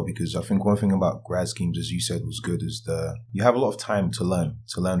circumstance as well. Because I think one thing about grad schemes, as you said, was good is you have a lot of time to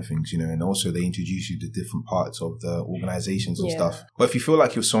learn things, and also they introduce you to different parts of the organizations and stuff. But if you feel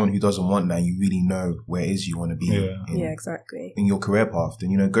like you're someone who doesn't want that, you really know where it is you want to be exactly in your career path,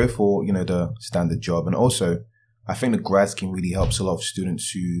 then go for the standard job. And also, I think the grad scheme really helps a lot of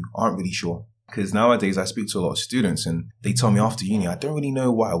students who aren't really sure. Because nowadays I speak to a lot of students and they tell me after uni, I don't really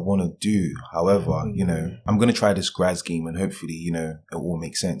know what I want to do. However, I'm going to try this grad scheme and hopefully, it will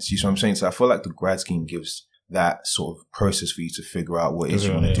make sense. You see what I'm saying? So I feel like the grad scheme gives that sort of process for you to figure out what it is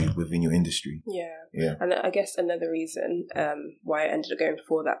you want to do within your industry. Yeah. And I guess another reason why I ended up going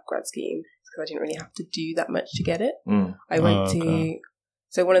for that grad scheme is because I didn't really have to do that much to get it. I went to...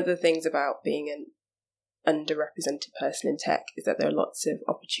 So one of the things about being an underrepresented person in tech is that there are lots of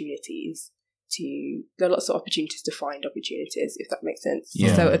opportunities to find opportunities, if that makes sense.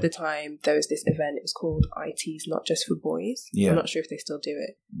 Yeah. So at the time there was this event, it was called IT's Not Just for Boys. I'm not sure if they still do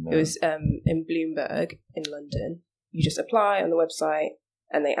it. No. It was in Bloomberg in London. You just apply on the website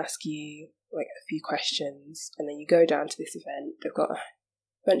and they ask you like a few questions, and then you go down to this event. They've got a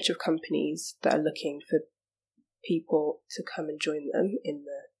bunch of companies that are looking for people to come and join them in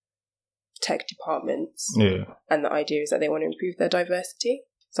the tech departments. And the idea is that they want to improve their diversity.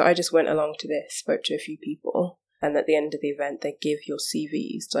 So I just went along to this, spoke to a few people, and at the end of the event they give your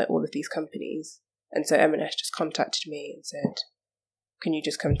CVs to like all of these companies. And so M&S just contacted me and said, can you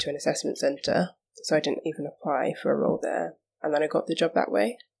just come to an assessment centre? So I didn't even apply for a role there, and then I got the job that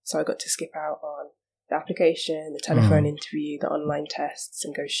way. So I got to skip out on the application, the telephone interview, the online tests,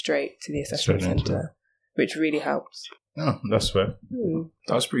 and go straight to the assessment centre, which really helped. Oh, that's fair.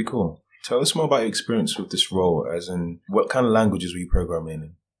 That's pretty cool. Tell us more about your experience with this role, as in what kind of languages were you programming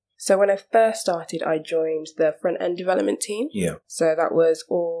in? So when I first started, I joined the front-end development team. Yeah. So that was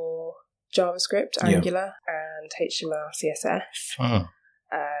all JavaScript, Angular, and HTML, CSS.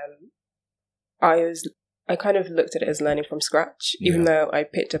 I kind of looked at it as learning from scratch, even though I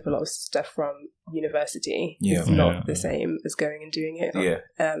picked up a lot of stuff from university. It's not the same as going and doing it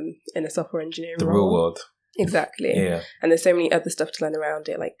in a software engineering role. The real world. Exactly. Yeah. And there's so many other stuff to learn around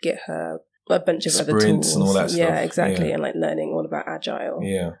it, like GitHub, a bunch of other Sprints tools. And all that stuff. Yeah, exactly. And like learning all about Agile.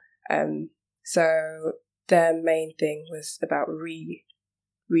 Yeah. So their main thing was about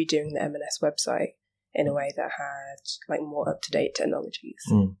redoing the M&S website in a way that had like more up-to-date technologies.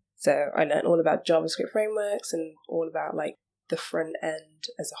 So I learned all about JavaScript frameworks and all about like the front end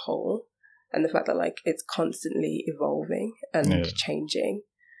as a whole, and the fact that like it's constantly evolving and changing.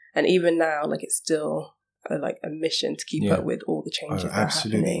 And even now, like it's still a mission to keep up with all the changes that are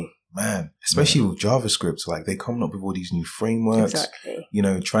happening. man, especially with JavaScript, like they coming up with all these new frameworks, Exactly. you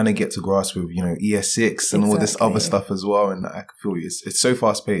know, trying to get to grasp with, you know, ES6 and all this other stuff as well. And I can feel you. It's so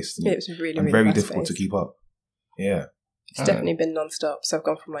fast paced. It's really, and really very fast-paced. difficult to keep up. Yeah. It's definitely been non-stop. So I've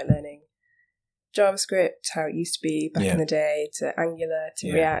gone from like learning JavaScript, how it used to be back in the day, to Angular,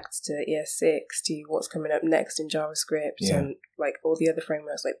 to React, to ES6, to what's coming up next in JavaScript, and like all the other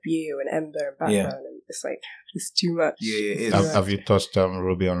frameworks like Vue and Ember and Backbone. And it's like, it's too much. Yeah, it is. Have you touched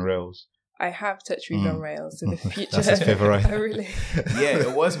Ruby on Rails? I have touched Ruby on Rails. So the future. That's his favorite. I really. Yeah,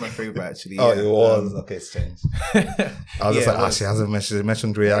 it was my favorite actually. Oh, yeah. it was. Okay, it's changed. I was just like, she hasn't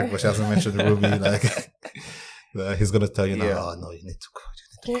mentioned React, but she hasn't mentioned Ruby. Like, he's gonna tell you now. Oh no, you need to code.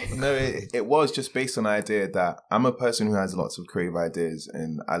 No, it was just based on the idea that I'm a person who has lots of creative ideas,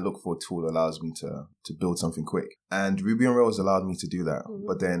 and I look for a tool that allows me to build something quick. And Ruby on Rails allowed me to do that.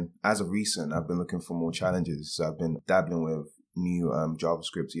 But then, as of recent, I've been looking for more challenges. So I've been dabbling with new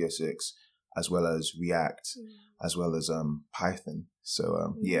JavaScript ES6, as well as React, as well as Python.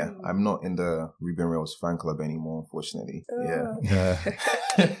 So yeah, I'm not in the Ruby on Rails fan club anymore, unfortunately. Yeah.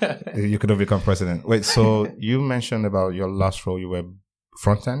 You could have become president. Wait, so you mentioned about your last role, you were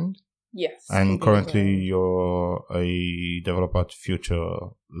front end? Yes. And currently you're a developer at Future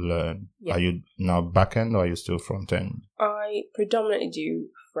Learn. Yeah. Are you now back end or are you still front end? I predominantly do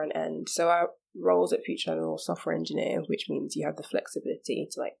front end. So our roles at Future Learn are all software engineer, which means you have the flexibility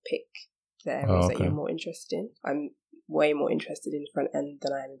to like pick the areas that you're more interested in. I'm way more interested in front end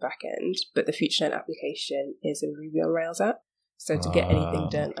than I am in back end, but the Future Learn application is a Ruby on Rails app. So to get anything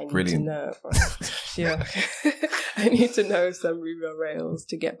done, I need to know. I need to know some Ruby on Rails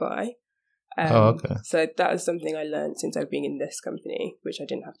to get by. So that is something I learned since I've been in this company, which I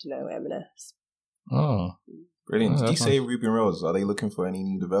didn't have to know at M&S. Oh, brilliant! Did you say Ruby on Rails? Are they looking for any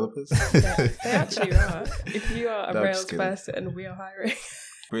new developers? They actually are. If you are a Rails person, we are hiring.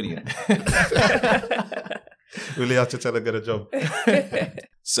 Brilliant. Really have to tell her to get a job.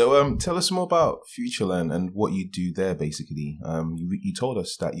 So tell us more about Future Learn and what you do there, basically. You told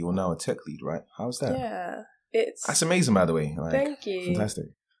us that you're now a tech lead, right? How's that? Yeah. That's amazing, by the way. Like, thank you. Fantastic.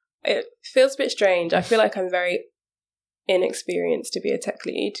 It feels a bit strange. I feel like I'm very inexperienced to be a tech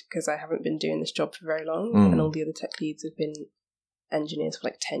lead because I haven't been doing this job for very long, and all the other tech leads have been engineers for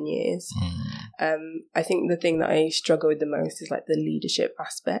like 10 years. I think the thing that I struggle with the most is like the leadership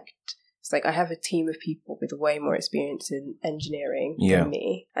aspect. It's like I have a team of people with way more experience in engineering than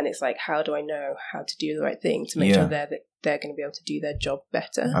me, and it's like, how do I know how to do the right thing to make sure they're going to be able to do their job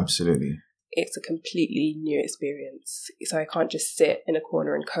better? Absolutely. It's a completely new experience, so I can't just sit in a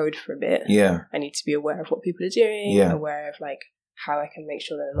corner and code for a bit. I need to be aware of what people are doing, aware of like how I can make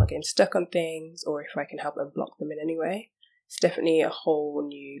sure that I'm not getting stuck on things, or if I can help unblock them in any way. It's definitely a whole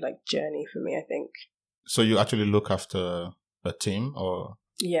new like journey for me, I think. So you actually look after a team, or?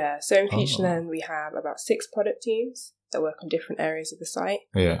 Yeah, so in Future Learn we have about 6 product teams that work on different areas of the site.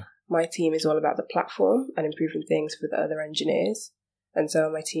 My team is all about the platform and improving things for the other engineers. And so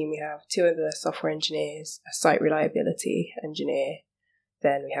on my team we have 2 other software engineers, a site reliability engineer,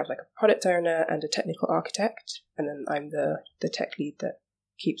 then we have like a product owner and a technical architect, and then I'm the tech lead that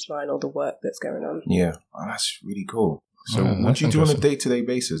keeps an eye on all the work that's going on. Yeah, that's really cool. So what do you do on a day-to-day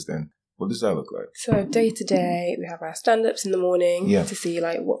basis then? What does that look like? So day to day, we have our stand-ups in the morning to see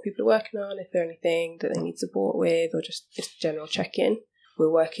like what people are working on, if there's anything that they need support with, or just general check-in.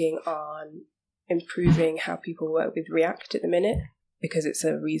 We're working on improving how people work with React at the minute, because it's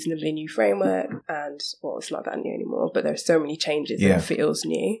a reasonably new framework, and well, it's not that new anymore, but there are so many changes that it feels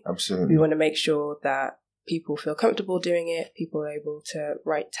new. Absolutely. We want to make sure that people feel comfortable doing it, people are able to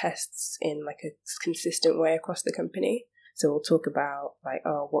write tests in like a consistent way across the company. So we'll talk about like,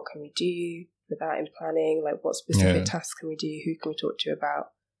 what can we do with that in planning? Like what specific tasks can we do? Who can we talk to about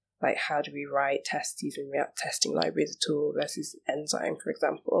like how do we write tests using React testing library as a tool versus Enzyme, for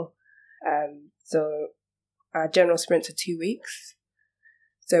example. So our general sprints are 2 weeks.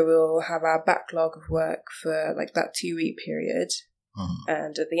 So we'll have our backlog of work for like that 2-week period.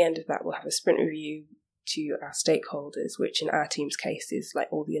 And at the end of that, we'll have a sprint review to our stakeholders, which in our team's case is like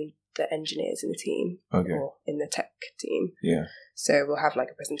all the engineers in the team or in the tech team. So we'll have like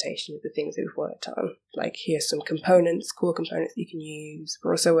a presentation of the things that we've worked on. Like here's some components, core components that you can use.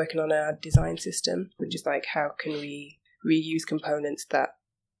 We're also working on our design system, which is like how can we reuse components that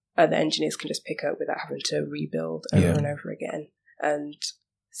other engineers can just pick up without having to rebuild over and over again. And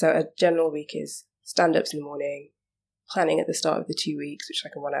so a general week is stand-ups in the morning, planning at the start of the 2 weeks, which is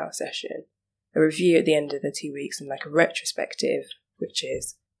like a 1-hour session, a review at the end of the 2 weeks, and like a retrospective, which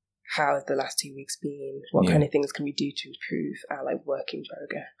is how has the last 2 weeks been? What kind of things can we do to improve our like working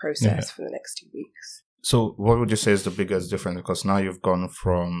process for the next 2 weeks? So what would you say is the biggest difference? Because now you've gone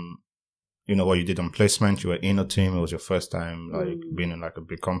from, what you did on placement, you were in a team, it was your first time like being in like a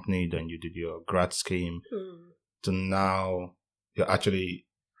big company, then you did your grad scheme, to now you're actually,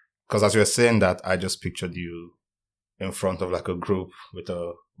 because as you were saying that, I just pictured you in front of like a group with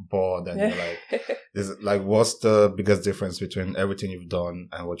a board and you're like, what's the biggest difference between everything you've done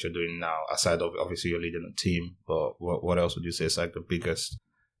and what you're doing now, aside of obviously you're leading a team, but what else would you say is like the biggest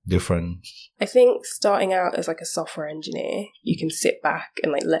difference? I think starting out as like a software engineer, you can sit back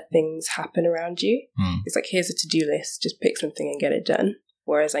and like let things happen around you. It's like, here's a to-do list, just pick something and get it done.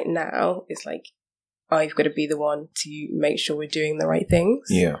 Whereas like now it's like, I've got to be the one to make sure we're doing the right things.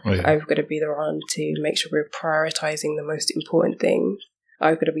 I've got to be the one to make sure we're prioritizing the most important things.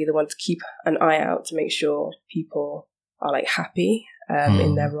 I've got to be the one to keep an eye out to make sure people are like happy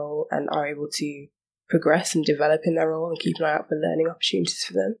in their role and are able to progress and develop in their role and keep an eye out for learning opportunities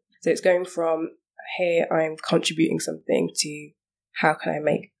for them. So it's going from, here I'm contributing something, to how can I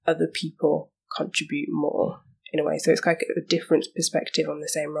make other people contribute more in a way. So it's like a different perspective on the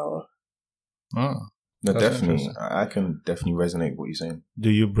same role. Oh, no, definitely. I can definitely resonate with what you're saying. Do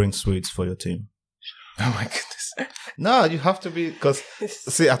you bring sweets for your team? Oh my goodness. No, you have to be, because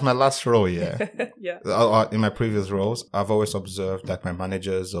see, at my last role, in my previous roles, I've always observed like my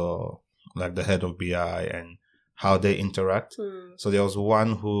managers or like the head of BI and how they interact. So there was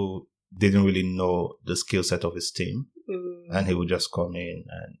one who didn't really know the skill set of his team, and he would just come in,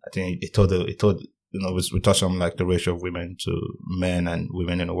 and I think he told we touched on like the ratio of women to men and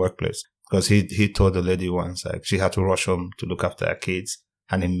women in the workplace, because he told the lady once like she had to rush home to look after her kids,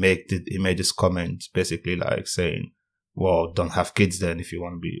 and he made this comment basically like saying, well, don't have kids then if you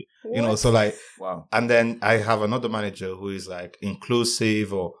want to be, so like, wow. And then I have another manager who is like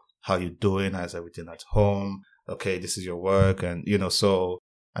inclusive, or how you doing? How's everything at home? Okay, this is your work. And, so,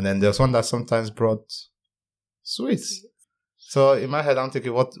 and then there's one that sometimes brought sweets. So in my head, I'm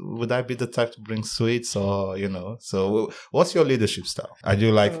thinking, what would I be the type to bring sweets or, so what's your leadership style? Are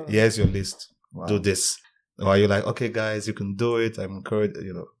you like, here's your list, do this? Or are you like, okay, guys, you can do it. I'm encouraged,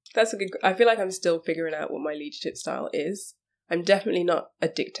 That's a good, I feel like I'm still figuring out what my leadership style is. I'm definitely not a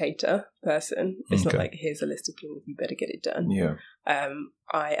dictator person. It's not like, here's a list of things, you better get it done. Yeah.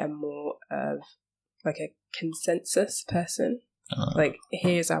 I am more of like a consensus person. Like,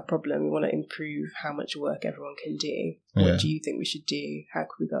 here's our problem. We want to improve how much work everyone can do. What do you think we should do? How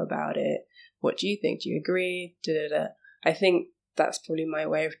could we go about it? What do you think? Do you agree? I think that's probably my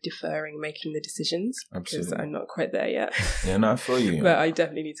way of deferring making the decisions, because I'm not quite there yet. Yeah, no, I feel you. But I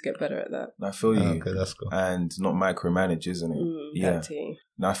definitely need to get better at that. I feel you. Okay, that's cool. And not micromanage, isn't it? That too.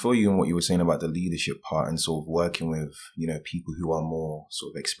 Now, I feel you in what you were saying about the leadership part and sort of working with, people who are more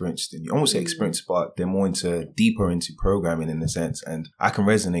sort of experienced than you. I won't say experienced, but they're more deeper into programming in a sense. And I can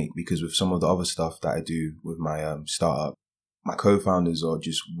resonate because with some of the other stuff that I do with my startup, my co-founders are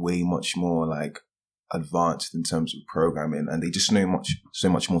just way much more like advanced in terms of programming, and they just know so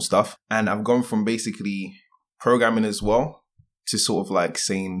much more stuff. And I've gone from basically programming as well to sort of like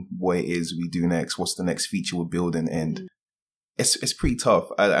saying what it is we do next, what's the next feature we're building, and it's pretty tough.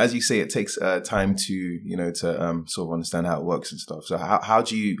 As you say, it takes time to sort of understand how it works and stuff. So how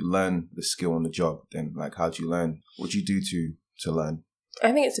do you learn the skill on the job then? Like, how do you learn? What do you do to learn?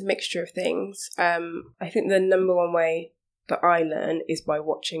 I think it's a mixture of things. I think the number one way that I learn is by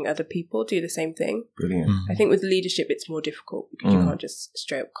watching other people do the same thing. Brilliant. I think with leadership it's more difficult because you can't just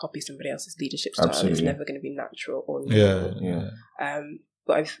straight up copy somebody else's leadership style. Absolutely. It's never going to be natural or normal.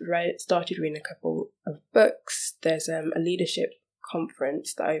 But I've started reading a couple of books. There's a leadership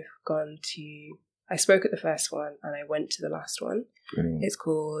conference that I've gone to. I spoke at the first one and I went to the last one. Brilliant. It's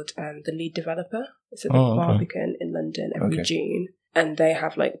called The Lead Developer. It's at the Barbican in London every June. And they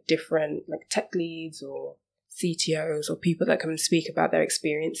have like different like tech leads or CTOs or people that come and speak about their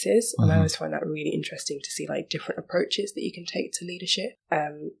experiences. And I always find that really interesting to see like different approaches that you can take to leadership.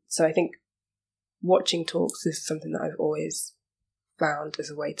 So I think watching talks is something that I've always found as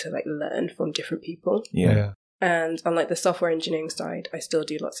a way to like learn from different people. Yeah. And on like the software engineering side, I still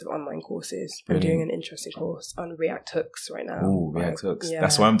do lots of online courses. I'm doing an interesting course on React hooks right now. Oh, React hooks. Yeah.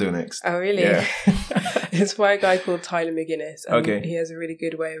 That's what I'm doing next. Oh, really? Yeah. It's by a guy called Tyler McGuinness. And he has a really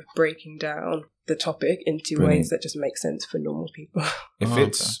good way of breaking down the topic into ways that just make sense for normal people. If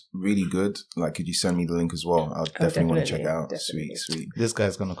it's really good, like, could you send me the link as well? I'll definitely want to check it out. Definitely. Sweet. This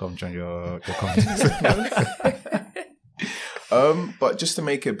guy's going to come join your conference. But just to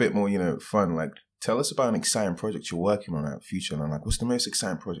make it a bit more, fun, like, tell us about an exciting project you're working on at Future. And like, what's the most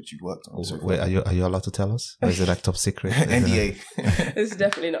exciting project you've worked on? Wait, are you allowed to tell us? Or is it like top secret? NDA. It's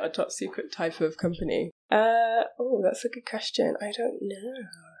definitely not a top secret type of company. That's a good question. I don't know.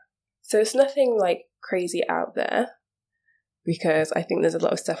 So it's nothing like crazy out there, because I think there's a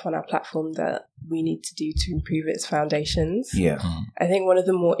lot of stuff on our platform that we need to do to improve its foundations. Yeah. I think one of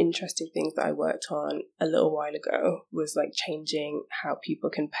the more interesting things that I worked on a little while ago was like changing how people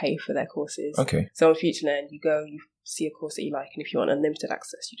can pay for their courses. Okay. So on FutureLearn, you go, you see a course that you like, and if you want unlimited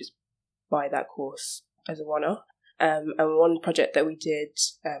access, you just buy that course as a one-off. And one project that we did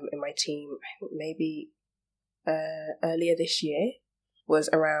in my team, I think maybe earlier this year, was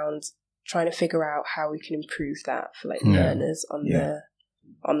around trying to figure out how we can improve that for like learners on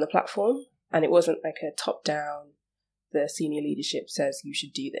the platform. And it wasn't like a top down, the senior leadership says you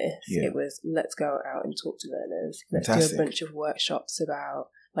should do this. It was, let's go out and talk to learners. Let's do a bunch of workshops about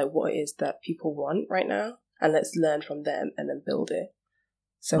like what it is that people want right now, and let's learn from them and then build it.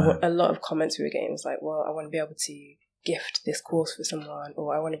 So a lot of comments we were getting was like, well, I want to be able to gift this course for someone,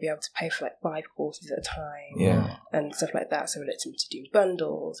 or I want to be able to pay for like 5 courses at a time, and stuff like that. So we let them to do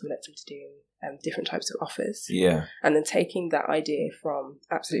bundles, we let them to do different types of offers, and then taking that idea from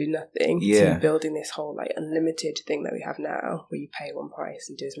absolutely nothing to building this whole like unlimited thing that we have now, where you pay one price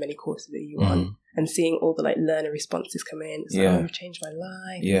and do as many courses that you want, and seeing all the like learner responses come in. It's like, oh, you've changed my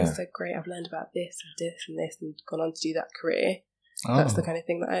life. It's so great. I've learned about this and this and this, and gone on to do that career. That's the kind of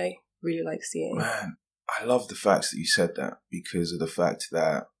thing that I really like seeing. Man, I love the facts that you said that, because of the fact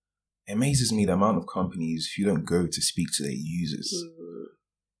that it amazes me the amount of companies who don't go to speak to their users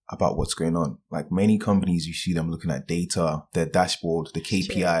about what's going on. Like many companies, you see them looking at data, their dashboard, the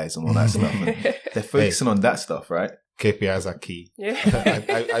KPIs and all that stuff. And they're focusing on that stuff, right? KPIs are key.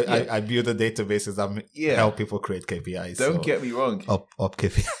 I build the databases that help people create KPIs. Don't get me wrong. Up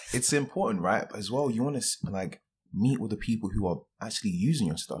KPIs. It's important, right? But as well, you want to like meet with the people who are actually using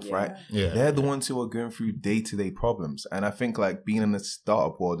your stuff, right? They're the ones who are going through day-to-day problems. And I think like being in the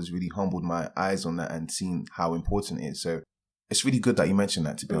startup world has really humbled my eyes on that and seen how important it is. So it's really good that you mentioned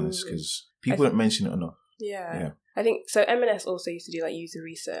that, to be honest, because people don't mention it enough. I think so. M&S also used to do like user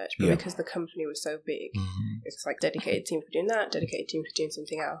research, but because the company was so big, it's like dedicated team for doing that, dedicated team for doing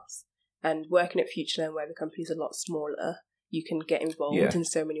something else. And working at FutureLearn, where the company's a lot smaller, you can get involved in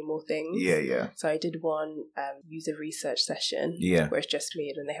so many more things. So I did one user research session where it's just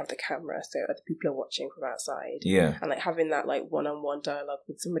me, and they have the camera, so other people are watching from outside. And like having that like one-on-one dialogue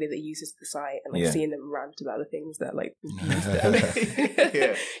with somebody that uses the site, and like seeing them rant about the things that like confuse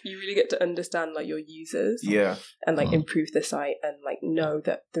them. You really get to understand like your users. And like improve the site, and like know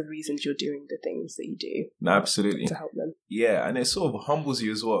that the reasons you're doing the things that you do. Absolutely. To help them. And it sort of humbles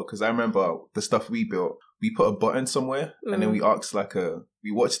you as well, because I remember the stuff we built, we put a button somewhere, and then we asked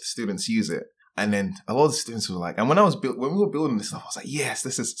we watched the students use it. And then a lot of the students were like, and when we were building this stuff, I was like, yes,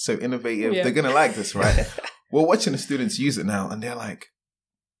 this is so innovative. They're going to like this, right? We're watching the students use it now, and they're like,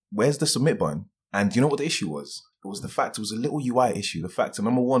 where's the submit button? And do you know what the issue was? It was the fact it was a little UI issue. The fact that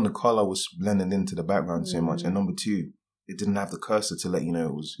number one, the color was blending into the background so much. And number two, it didn't have the cursor to let you know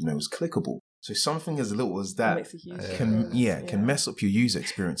it was clickable. So something as little as that can mess up your user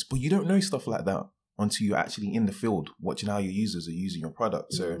experience. But you don't know stuff like that until you're actually in the field watching how your users are using your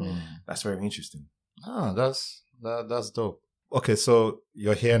product. So that's very interesting. That's dope. Okay, so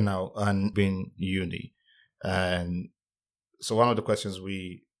you're here now and being uni. And so one of the questions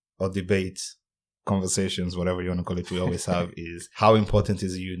or debates, conversations, whatever you want to call it, we always have is how important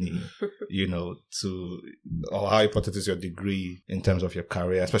is uni, or how important is your degree in terms of your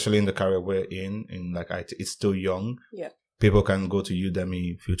career, especially in the career we're in like IT. It's still young. People can go to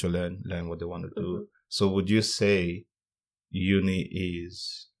Udemy, FutureLearn, learn what they want to do. So would you say uni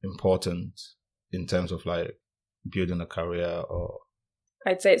is important in terms of like building a career? Or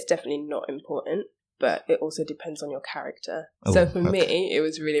I'd say it's definitely not important, but it also depends on your character. So for me, it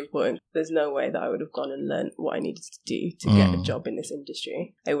was really important. There's no way that I would have gone and learned what I needed to do to get a job in this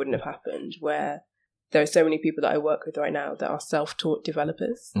industry. It wouldn't have happened, where there are so many people that I work with right now that are self-taught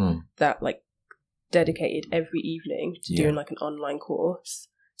developers that like dedicated every evening to doing like an online course,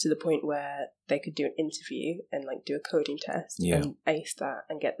 to the point where they could do an interview and like do a coding test and ace that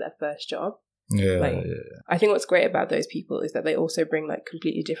and get their first job. I think what's great about those people is that they also bring like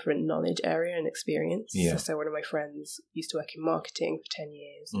completely different knowledge area and experience. So one of my friends used to work in marketing for 10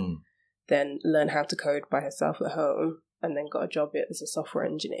 years, then learned how to code by herself at home, and then got a job as a software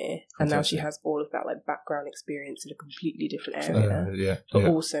engineer. And now she has all of that like background experience in a completely different area, but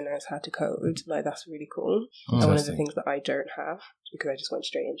also knows how to code. Like that's really cool. And one of the things that I don't have, because I just went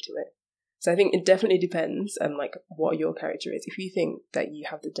straight into it. So I think it definitely depends on like what your character is. If you think that you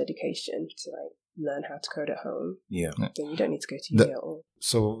have the dedication to like learn how to code at home, then you don't need to go to uni at all.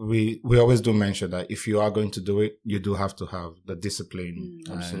 So we always do mention that if you are going to do it, you do have to have the discipline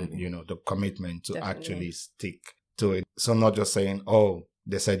and the commitment to actually stick to it. So not just saying, oh,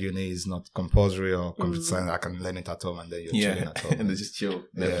 they said uni is not compulsory or computer science. I can learn it at home, and then you're chilling at home. And they just chill.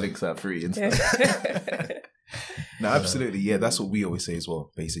 Netflix are free and stuff. No, absolutely. Yeah, that's what we always say as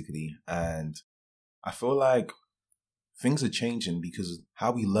well, basically. And I feel like things are changing because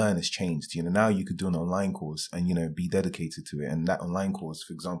how we learn has changed. You know, now you could do an online course and, you know, be dedicated to it. And that online course,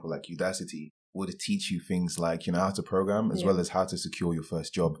 for example, like Udacity, would teach you things like, you know, how to program as well as how to secure your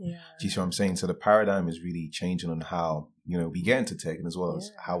first job. Yeah. Do you see what I'm saying? So the paradigm is really changing on how, you know, we get into tech and as well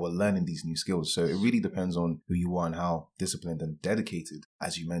as how we're learning these new skills. So it really depends on who you are and how disciplined and dedicated,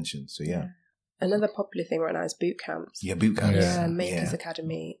 as you mentioned. So yeah. Another popular thing right now is boot camps. Yeah, boot camps. Yeah, Makers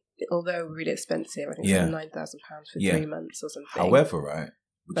Academy. Although really expensive, I think it's like £9,000 for 3 months or something. However, right,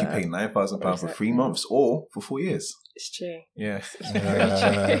 would you pay £9,000 for 3 months or for 4 years? It's true. Yeah.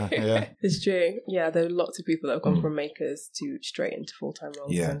 It's true. Yeah, there are lots of people that have gone from makers to straight into full-time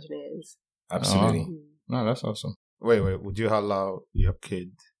roles as engineers. Absolutely. No, that's awesome. Wait, would you allow your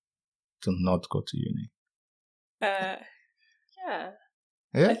kid to not go to uni? Yeah.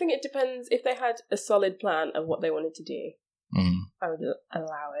 I think it depends. If they had a solid plan of what they wanted to do, I would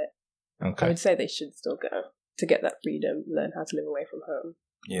allow it. Okay. I would say they should still go to get that freedom, learn how to live away from home.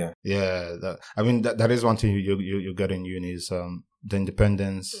 Yeah. That is one thing you get in uni is the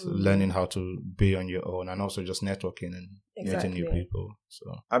independence, learning how to be on your own, and also just networking and meeting new people. So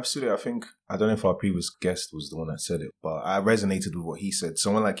absolutely, I don't know if our previous guest was the one that said it, but I resonated with what he said.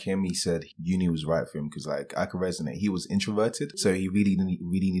 Someone like him, he said uni was right for him because like I could resonate. He was introverted, so he really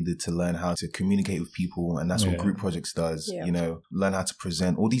needed to learn how to communicate with people, and that's what group projects does. Yeah. You know, learn how to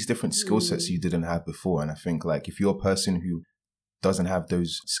present all these different skill sets you didn't have before. And I think like if you're a person who doesn't have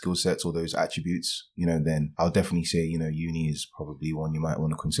those skill sets or those attributes, you know, then I'll definitely say, you know, uni is probably one you might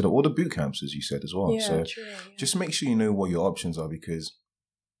want to consider, or the boot camps, as you said as well. So just make sure you know what your options are, because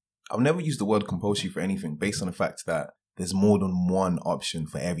I've never used the word compulsory for anything based on the fact that there's more than one option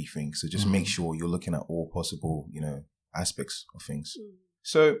for everything. So just make sure you're looking at all possible, you know, aspects of things.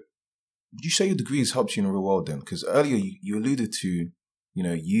 So would you say your degree has helped you in the real world then? Because earlier you alluded to, you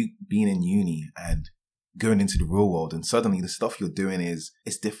know, you being in uni and going into the real world, and suddenly the stuff you're doing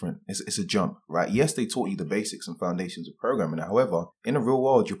it's different. It's a jump, right? Yes, they taught you the basics and foundations of programming. However, in the real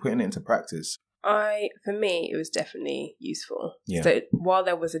world, you're putting it into practice. For me, it was definitely useful. Yeah. So while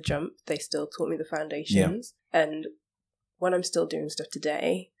there was a jump, they still taught me the foundations. Yeah. And when I'm still doing stuff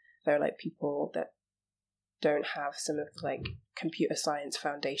today, there are like people that don't have some of the like computer science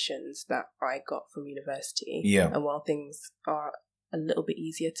foundations that I got from university. Yeah. And while things are a little bit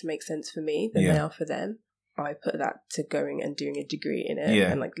easier to make sense for me than they are for them, I put that to going and doing a degree in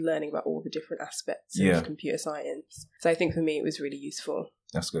it and like learning about all the different aspects of computer science. So I think for me it was really useful.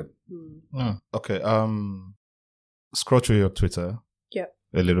 That's good. Okay. Scroll through your Twitter. Yeah.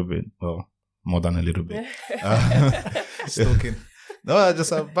 A little bit. Well, more than a little bit. Stalking. No,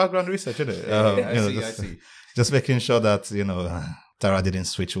 just background research, isn't it? I see. Just making sure that, you know, Tara didn't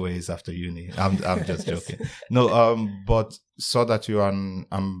switch ways after uni. I'm just joking. No, but saw that you are an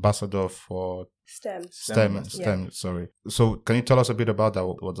ambassador for STEM. Sorry. So can you tell us a bit about that?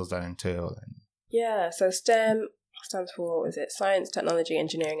 What does that entail? Yeah. So STEM stands for, science, technology,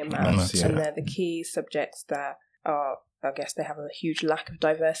 engineering, and maths, and they're the key subjects that are, I guess, they have a huge lack of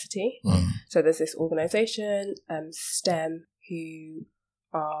diversity. So there's this organisation, STEM, who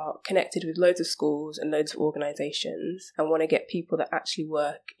are connected with loads of schools and loads of organisations and want to get people that actually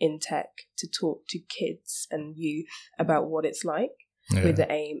work in tech to talk to kids and youth about what it's like, with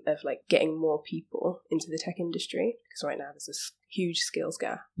the aim of like getting more people into the tech industry, because right now there's this huge skills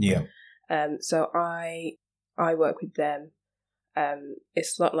gap. So I work with them.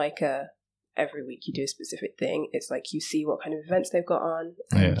 It's not like every week you do a specific thing. It's like you see what kind of events they've got on,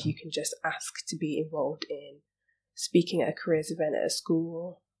 and you can just ask to be involved in speaking at a careers event at a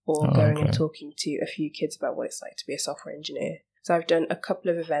school, or going and talking to a few kids about what it's like to be a software engineer. So I've done a couple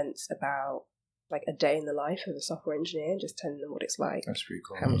of events about like a day in the life of a software engineer, just telling them what it's like. That's pretty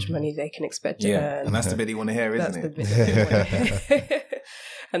cool. How much money they can expect to earn. And that's the bit you want to hear, isn't it? That's the bit that you want to hear.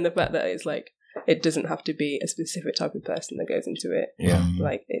 And the fact that it's like, it doesn't have to be a specific type of person that goes into it.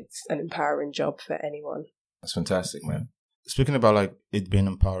 Like it's an empowering job for anyone. That's fantastic, man. Speaking about like it being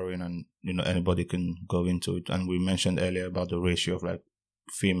empowering and, you know, anybody can go into it. And we mentioned earlier about the ratio of like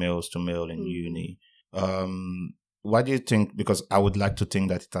females to male in uni. Why do you think, because I would like to think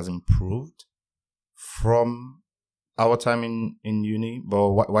that it has improved from our time in uni,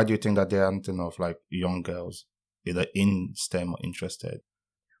 but why do you think that there aren't enough like young girls either in STEM or interested?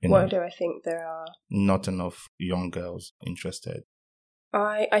 Why do I think there are not enough young girls interested?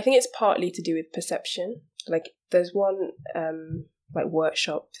 I think it's partly to do with perception. Like there's one like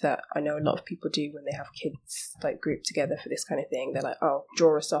workshop that I know a lot of people do when they have kids like grouped together for this kind of thing. They're like, oh,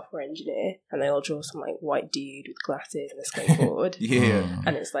 draw a software engineer, and they all draw some like white dude with glasses and a skateboard.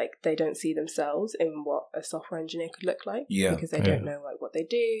 And it's like they don't see themselves in what a software engineer could look like, because they don't know like what they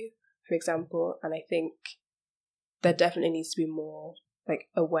do, for example. And I think there definitely needs to be more like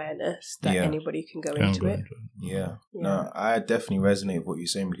awareness that anybody can go into it. No, I definitely resonate with what you're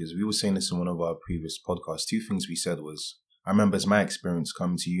saying, because we were saying this in one of our previous podcasts. Two things we said was, I remember it's my experience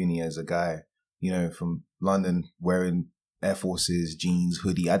coming to uni as a guy, you know, from London, wearing Air Forces, jeans,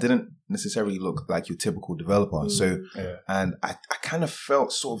 hoodie. I didn't necessarily look like your typical developer. And I kind of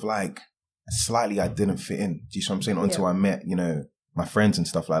felt sort of like slightly I didn't fit in. Do you see what I'm saying? Until I met, you know, my friends and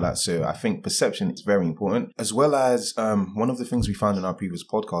stuff like that. So I think perception is very important. As well as one of the things we found in our previous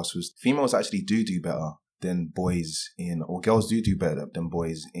podcast was females actually do better than boys or girls do better than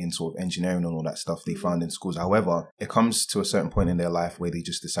boys in sort of engineering and all that stuff they found in schools. However, it comes to a certain point in their life where they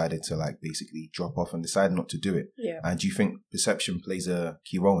just decided to like basically drop off and decide not to do it. And do you think perception plays a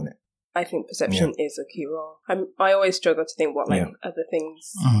key role in it? I think perception is a key role. I always struggle to think what like other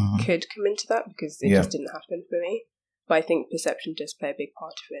things could come into that, because it just didn't happen for me. But I think perception does play a big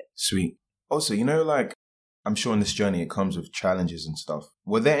part of it. Sweet. Also, you know, like, I'm sure in this journey it comes with challenges and stuff.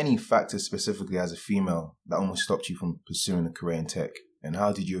 Were there any factors specifically as a female that almost stopped you from pursuing a career in tech? And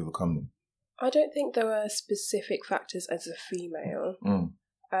how did you overcome them? I don't think there were specific factors as a female.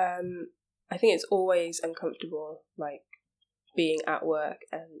 I think it's always uncomfortable, like, being at work.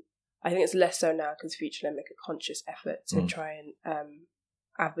 And I think it's less so now because Futurelearn make a conscious effort to try and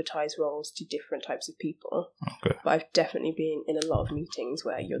advertise roles to different types of people. But I've definitely been in a lot of meetings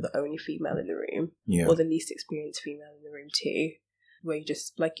where you're the only female in the room, or the least experienced female in the room too, where you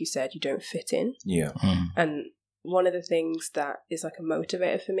just, like you said, you don't fit in. And one of the things that is like a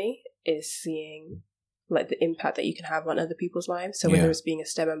motivator for me is seeing like the impact that you can have on other people's lives. So whether it's being a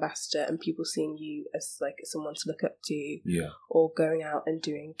STEM ambassador and people seeing you as like someone to look up to, or going out and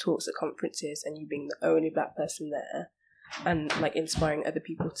doing talks at conferences and you being the only black person there, and like inspiring other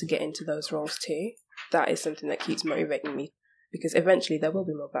people to get into those roles too, that is something that keeps motivating me, because eventually there will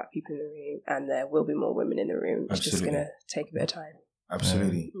be more black people in the room and there will be more women in the room. It's just going to take a bit of time.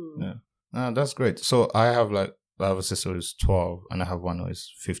 Absolutely. That's great. So I have a sister who's 12 and I have one who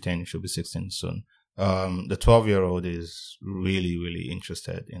is 15. She'll be 16 soon. The 12-year-old is really, really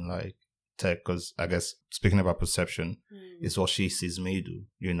interested in like tech, because I guess speaking about perception is what she sees me do.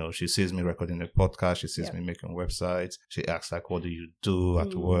 You know, she sees me recording a podcast, she sees me making websites, she asks like, what do you do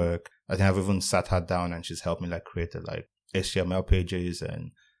at work? I think I've even sat her down and she's helped me like create like HTML pages,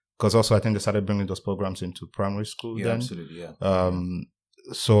 and because also I think they started bringing those programs into primary school then. Absolutely,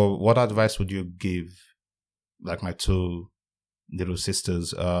 so what advice would you give like my two little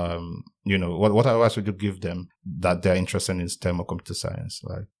sisters? You know, what advice would you give them that they're interested in STEM or computer science?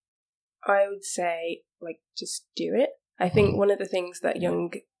 Like, I would say, like, just do it. I think one of the things that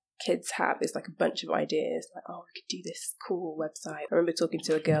young kids have is like a bunch of ideas, like, oh, we could do this cool website. I remember talking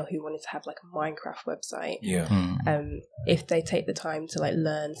to a girl who wanted to have like a Minecraft website. If they take the time to like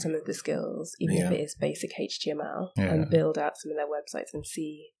learn some of the skills, even if it is basic HTML, and build out some of their websites and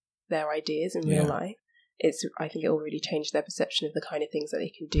see their ideas in real life, I think it will really change their perception of the kind of things that they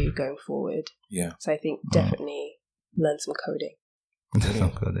can do going forward. So I think definitely learn some coding.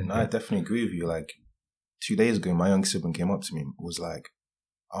 No, I definitely agree with you. Like 2 days ago, my young sibling came up to me and was like,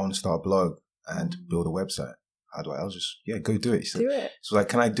 I want to start a blog and build a website. How do I? I was just, go do it. She said, do it. So like,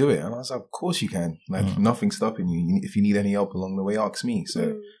 can I do it? And I was like, of course you can. Like nothing's stopping you. If you need any help along the way, ask me.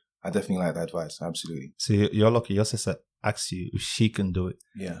 So I definitely like that advice. Absolutely. See, you're lucky. Your sister asked you if she can do it.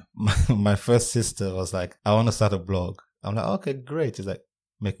 My first sister was like, I want to start a blog. I'm like, okay, great. She's like,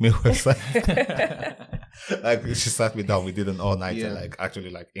 make me a website. Like she sat me down, we did an all-nighter, like actually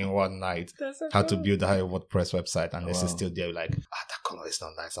like in one night, how to build a WordPress website, and this is still there like, that color is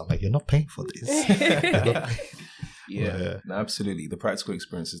not nice. I'm like, you're not paying for this. No, absolutely. The practical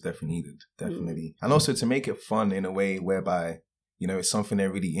experience is definitely needed, definitely. And also to make it fun in a way whereby, you know, it's something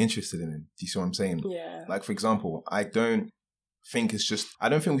they're really interested in. Do you see what I'm saying? Like, for example, I don't think we should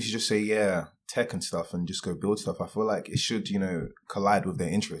just say, tech and stuff and just go build stuff. I feel like it should, you know, collide with their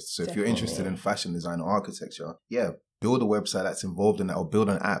interests. So if you're interested in fashion design or architecture, build a website that's involved in that, or build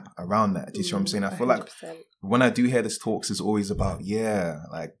an app around that. Do you see what I'm saying? I feel 100%. Like when I do hear this talks, it's always about,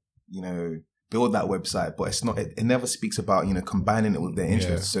 like, you know, build that website, but it's not, it never speaks about, you know, combining it with their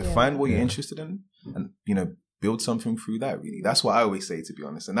interests. So find what you're interested in and, you know, build something through that, really. That's what I always say, to be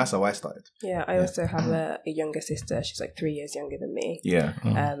honest. And that's how I started. I also have a younger sister. She's like 3 years younger than me.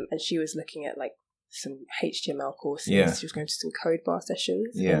 And she was looking at like some HTML courses. Yeah. She was going to some code bar sessions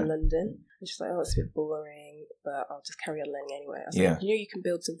Yeah. in London. And she's like, oh, it's a bit boring, but I'll just carry on learning anyway. I was Yeah. like, you can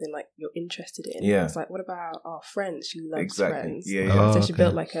build something like you're interested in. Yeah. It's like, what about our friends? She loves Exactly. Friends. Yeah, yeah. So she okay.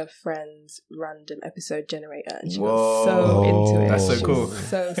 built like a Friends random episode generator, and she Whoa. got so into it. That's so She cool. was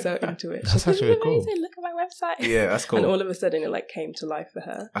so into it. That's She's like, actually "This is cool. amazing. Look at my website." Yeah, that's cool. And all of a sudden, it like came to life for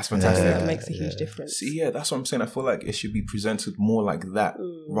her. That's I think fantastic. that makes a huge Yeah. difference. See, yeah, that's what I'm saying. I feel like it should be presented more like that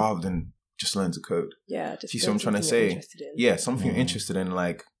rather than just learn to code. Yeah, just See what I'm build trying to something you're say? interested in. Yeah, something you're interested in,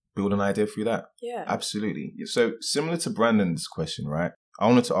 like build an idea through that. Yeah. Absolutely. So similar to Brandon's question, right? I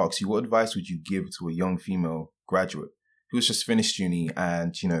wanted to ask you, what advice would you give to a young female graduate who's just finished uni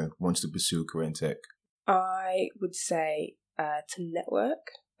and, wants to pursue a career in tech? I would say to network,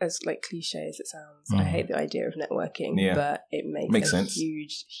 as like cliche as it sounds. I hate the idea of networking, Yeah. but it makes a sense.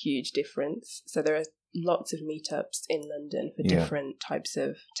 huge difference. So there are lots of meetups in London for Yeah. different types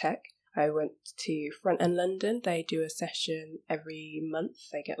of tech. I went to Front End London. They do a session every month.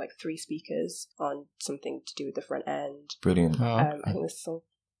 They get like 3 speakers on something to do with the front end. Brilliant. I think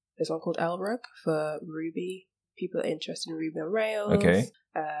there's one called LRUG for Ruby, people that are interested in Ruby on Rails. Okay.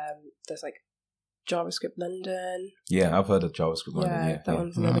 There's like JavaScript London. Yeah, I've heard of JavaScript London. Yeah, that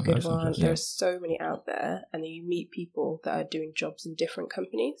one's another Oh, good that's one. interesting. There are so many out there, and then you meet people that are doing jobs in different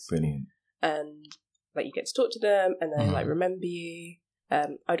companies, Brilliant. and like you get to talk to them, and they like remember you.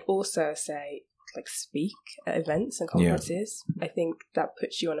 I'd also say like speak at events and conferences. I think that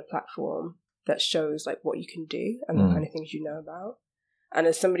puts you on a platform that shows like what you can do and the kind of things you know about. And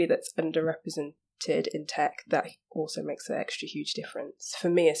as somebody that's underrepresented in tech, that also makes an extra huge difference for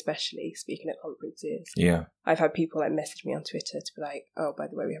me, especially speaking at conferences. Yeah. I've had people like message me on Twitter to be like, "Oh, by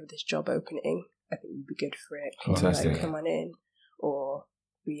the way, we have this job opening. I think you'd be good for it. Can you Fantastic. like come on in?" Or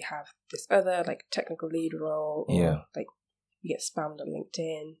we have this other like technical lead role. Or, Yeah. like you get spammed on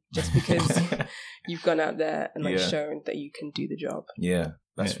LinkedIn just because you've gone out there and like Yeah. shown that you can do the job. Yeah.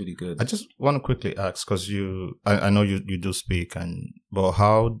 That's Yeah. really good. I just want to quickly ask, because I know you do speak, but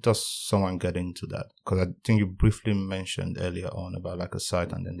how does someone get into that? Because I think you briefly mentioned earlier on about like a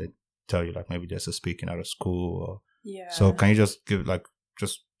site, and then they tell you like maybe there's a speaking at a school. Or, Yeah. so can you just give like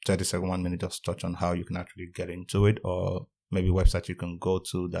just 30 seconds, 1 minute, just touch on how you can actually get into it, or maybe a website you can go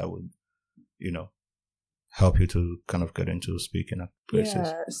to that would, help you to kind of get into speaking at places?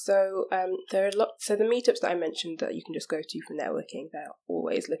 Yeah, so there are lots. So the meetups that I mentioned that you can just go to for networking, they're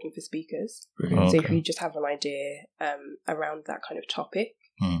always looking for speakers. Brilliant. So if you just have an idea around that kind of topic,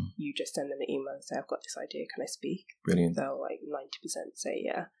 you just send them an email and say, "I've got this idea. Can I speak?" Brilliant. They'll like 90% say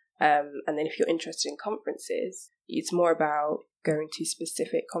yeah. And then if you're interested in conferences, it's more about going to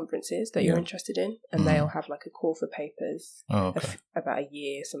specific conferences that you're interested in, and they'll have like a call for papers about a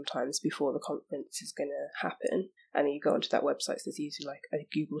year sometimes before the conference is going to happen. And then you go onto that website, so there's usually like a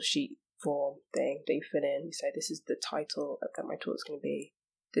Google Sheet form thing that you fill in. You say, "This is the title that my talk's going to be.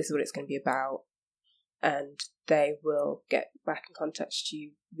 This is what it's going to be about." And they will get back in contact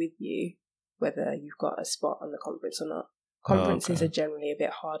with you, whether you've got a spot on the conference or not. Conferences are generally a bit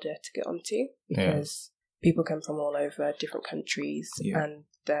harder to get onto because people come from all over different countries and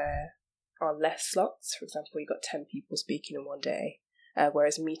there are less slots. For example, you've got 10 people speaking in one day,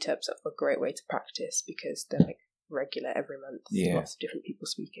 whereas meetups are a great way to practice because they're like regular every month. Lots of different people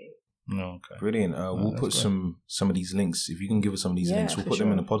speaking. Okay. Brilliant. We'll put some of these links. If you can give us some of these links, we'll put them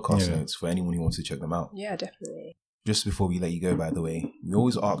in the podcast notes for anyone who wants to check them out. Yeah, definitely. Just before we let you go, by the way, we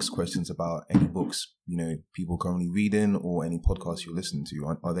always ask questions about any books, people currently reading or any podcasts you're listening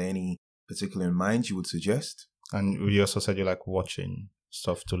to. Are there any particular in mind you would suggest? And you also said you like watching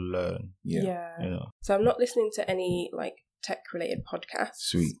stuff to learn. Yeah. So I'm not listening to any like tech-related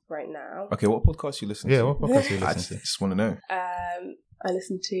podcasts right now. Okay, what podcast you listen to? Yeah, what podcast do you I listen to? just want to know. I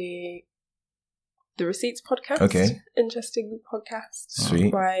listen to the Receipts podcast. Okay. Interesting podcast.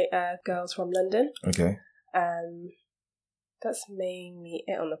 Sweet. By girls from London. Okay. That's mainly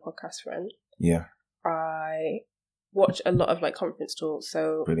it on the podcast front. Yeah. I watch a lot of like conference talks.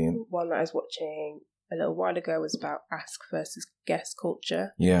 So Brilliant. one that I was watching a little while ago was about ask versus guess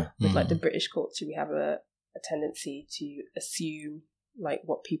culture. Yeah. With like the British culture, we have a tendency to assume like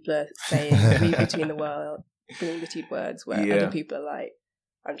what people are saying, read between the words, where other people are like,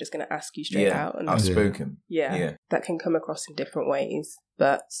 I'm just going to ask you straight out. And outspoken. Yeah, that can come across in different ways,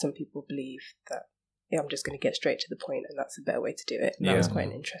 but some people believe that I'm just going to get straight to the point, and that's a better way to do it. And that was quite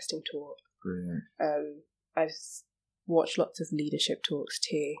an interesting talk. Brilliant. I've watched lots of leadership talks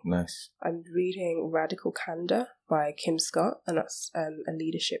too. Nice. I'm reading Radical Candor by Kim Scott, and that's a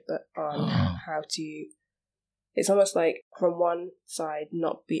leadership book on how to. It's almost like from one side,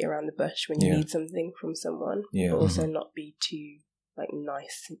 not beat around the bush when you need something from someone, but also not be too like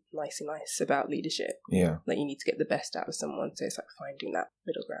nice about leadership. Yeah. Like you need to get the best out of someone, so it's like finding that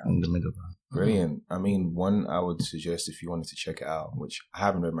middle ground. In the middle ground. Brilliant. I mean, one I would suggest if you wanted to check it out, which I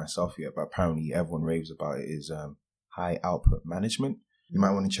haven't read myself yet, but apparently everyone raves about it, is High Output Management. You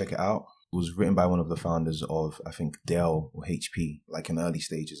might want to check it out. It was written by one of the founders of, I think, Dell or HP, like in early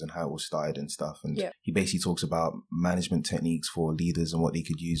stages and how it was started and stuff. And he basically talks about management techniques for leaders and what they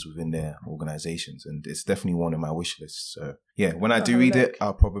could use within their organizations. And it's definitely one of my wish lists. So yeah, when I do read it,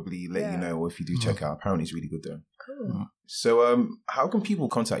 I'll probably let you know. Or if you do check it out, apparently it's really good though. Cool. So how can people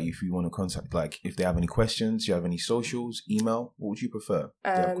contact you if you want to contact, like if they have any questions, you have any socials, email, what would you prefer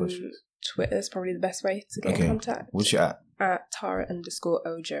if they have questions? Twitter is probably the best way to get in contact. What's your At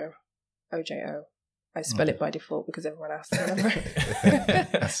Tara_Ojo. OJO. I spell it by default because everyone else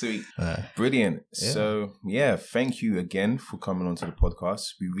knows. Sweet. Brilliant. Yeah. So, thank you again for coming onto the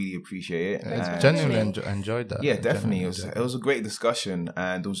podcast. We really appreciate it. I genuinely enjoyed that. Yeah, definitely. It was a great discussion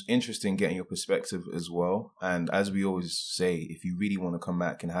and it was interesting getting your perspective as well. And as we always say, if you really want to come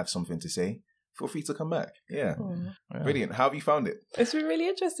back and have something to say, feel free to come back. Yeah. Brilliant. How have you found it? It's been really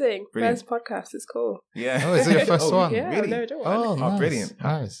interesting. Brilliant. First podcast. It's cool. Yeah. Oh, is it your first one? Yeah, really? No, don't worry. Nice. Brilliant.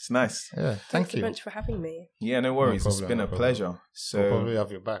 Nice. It's nice. Yeah. Thank you so much for having me. Yeah, no worries. It's been a pleasure. So we'll probably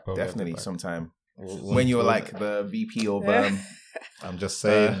have you back. Definitely sometime. When you're like the VP of I'm just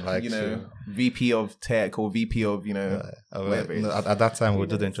saying, like, VP of tech or VP of, whatever. At that time, we'll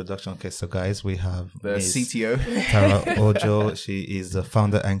do the introduction. Okay, so guys, we have the CTO, Tara Ojo. She is the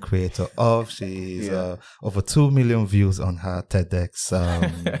founder and creator of. She's over 2 million views on her TEDx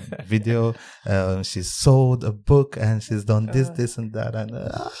video. She's sold a book and she's done this, and that, and.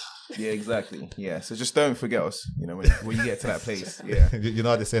 Yeah, exactly. Yeah, so just don't forget us. When you get to that place. Yeah, you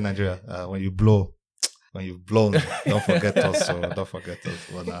know how they say in Nigeria, when you've blown, don't forget us. So don't forget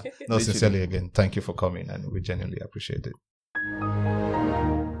us. Well, no, sincerely again, thank you for coming, and we genuinely appreciate it.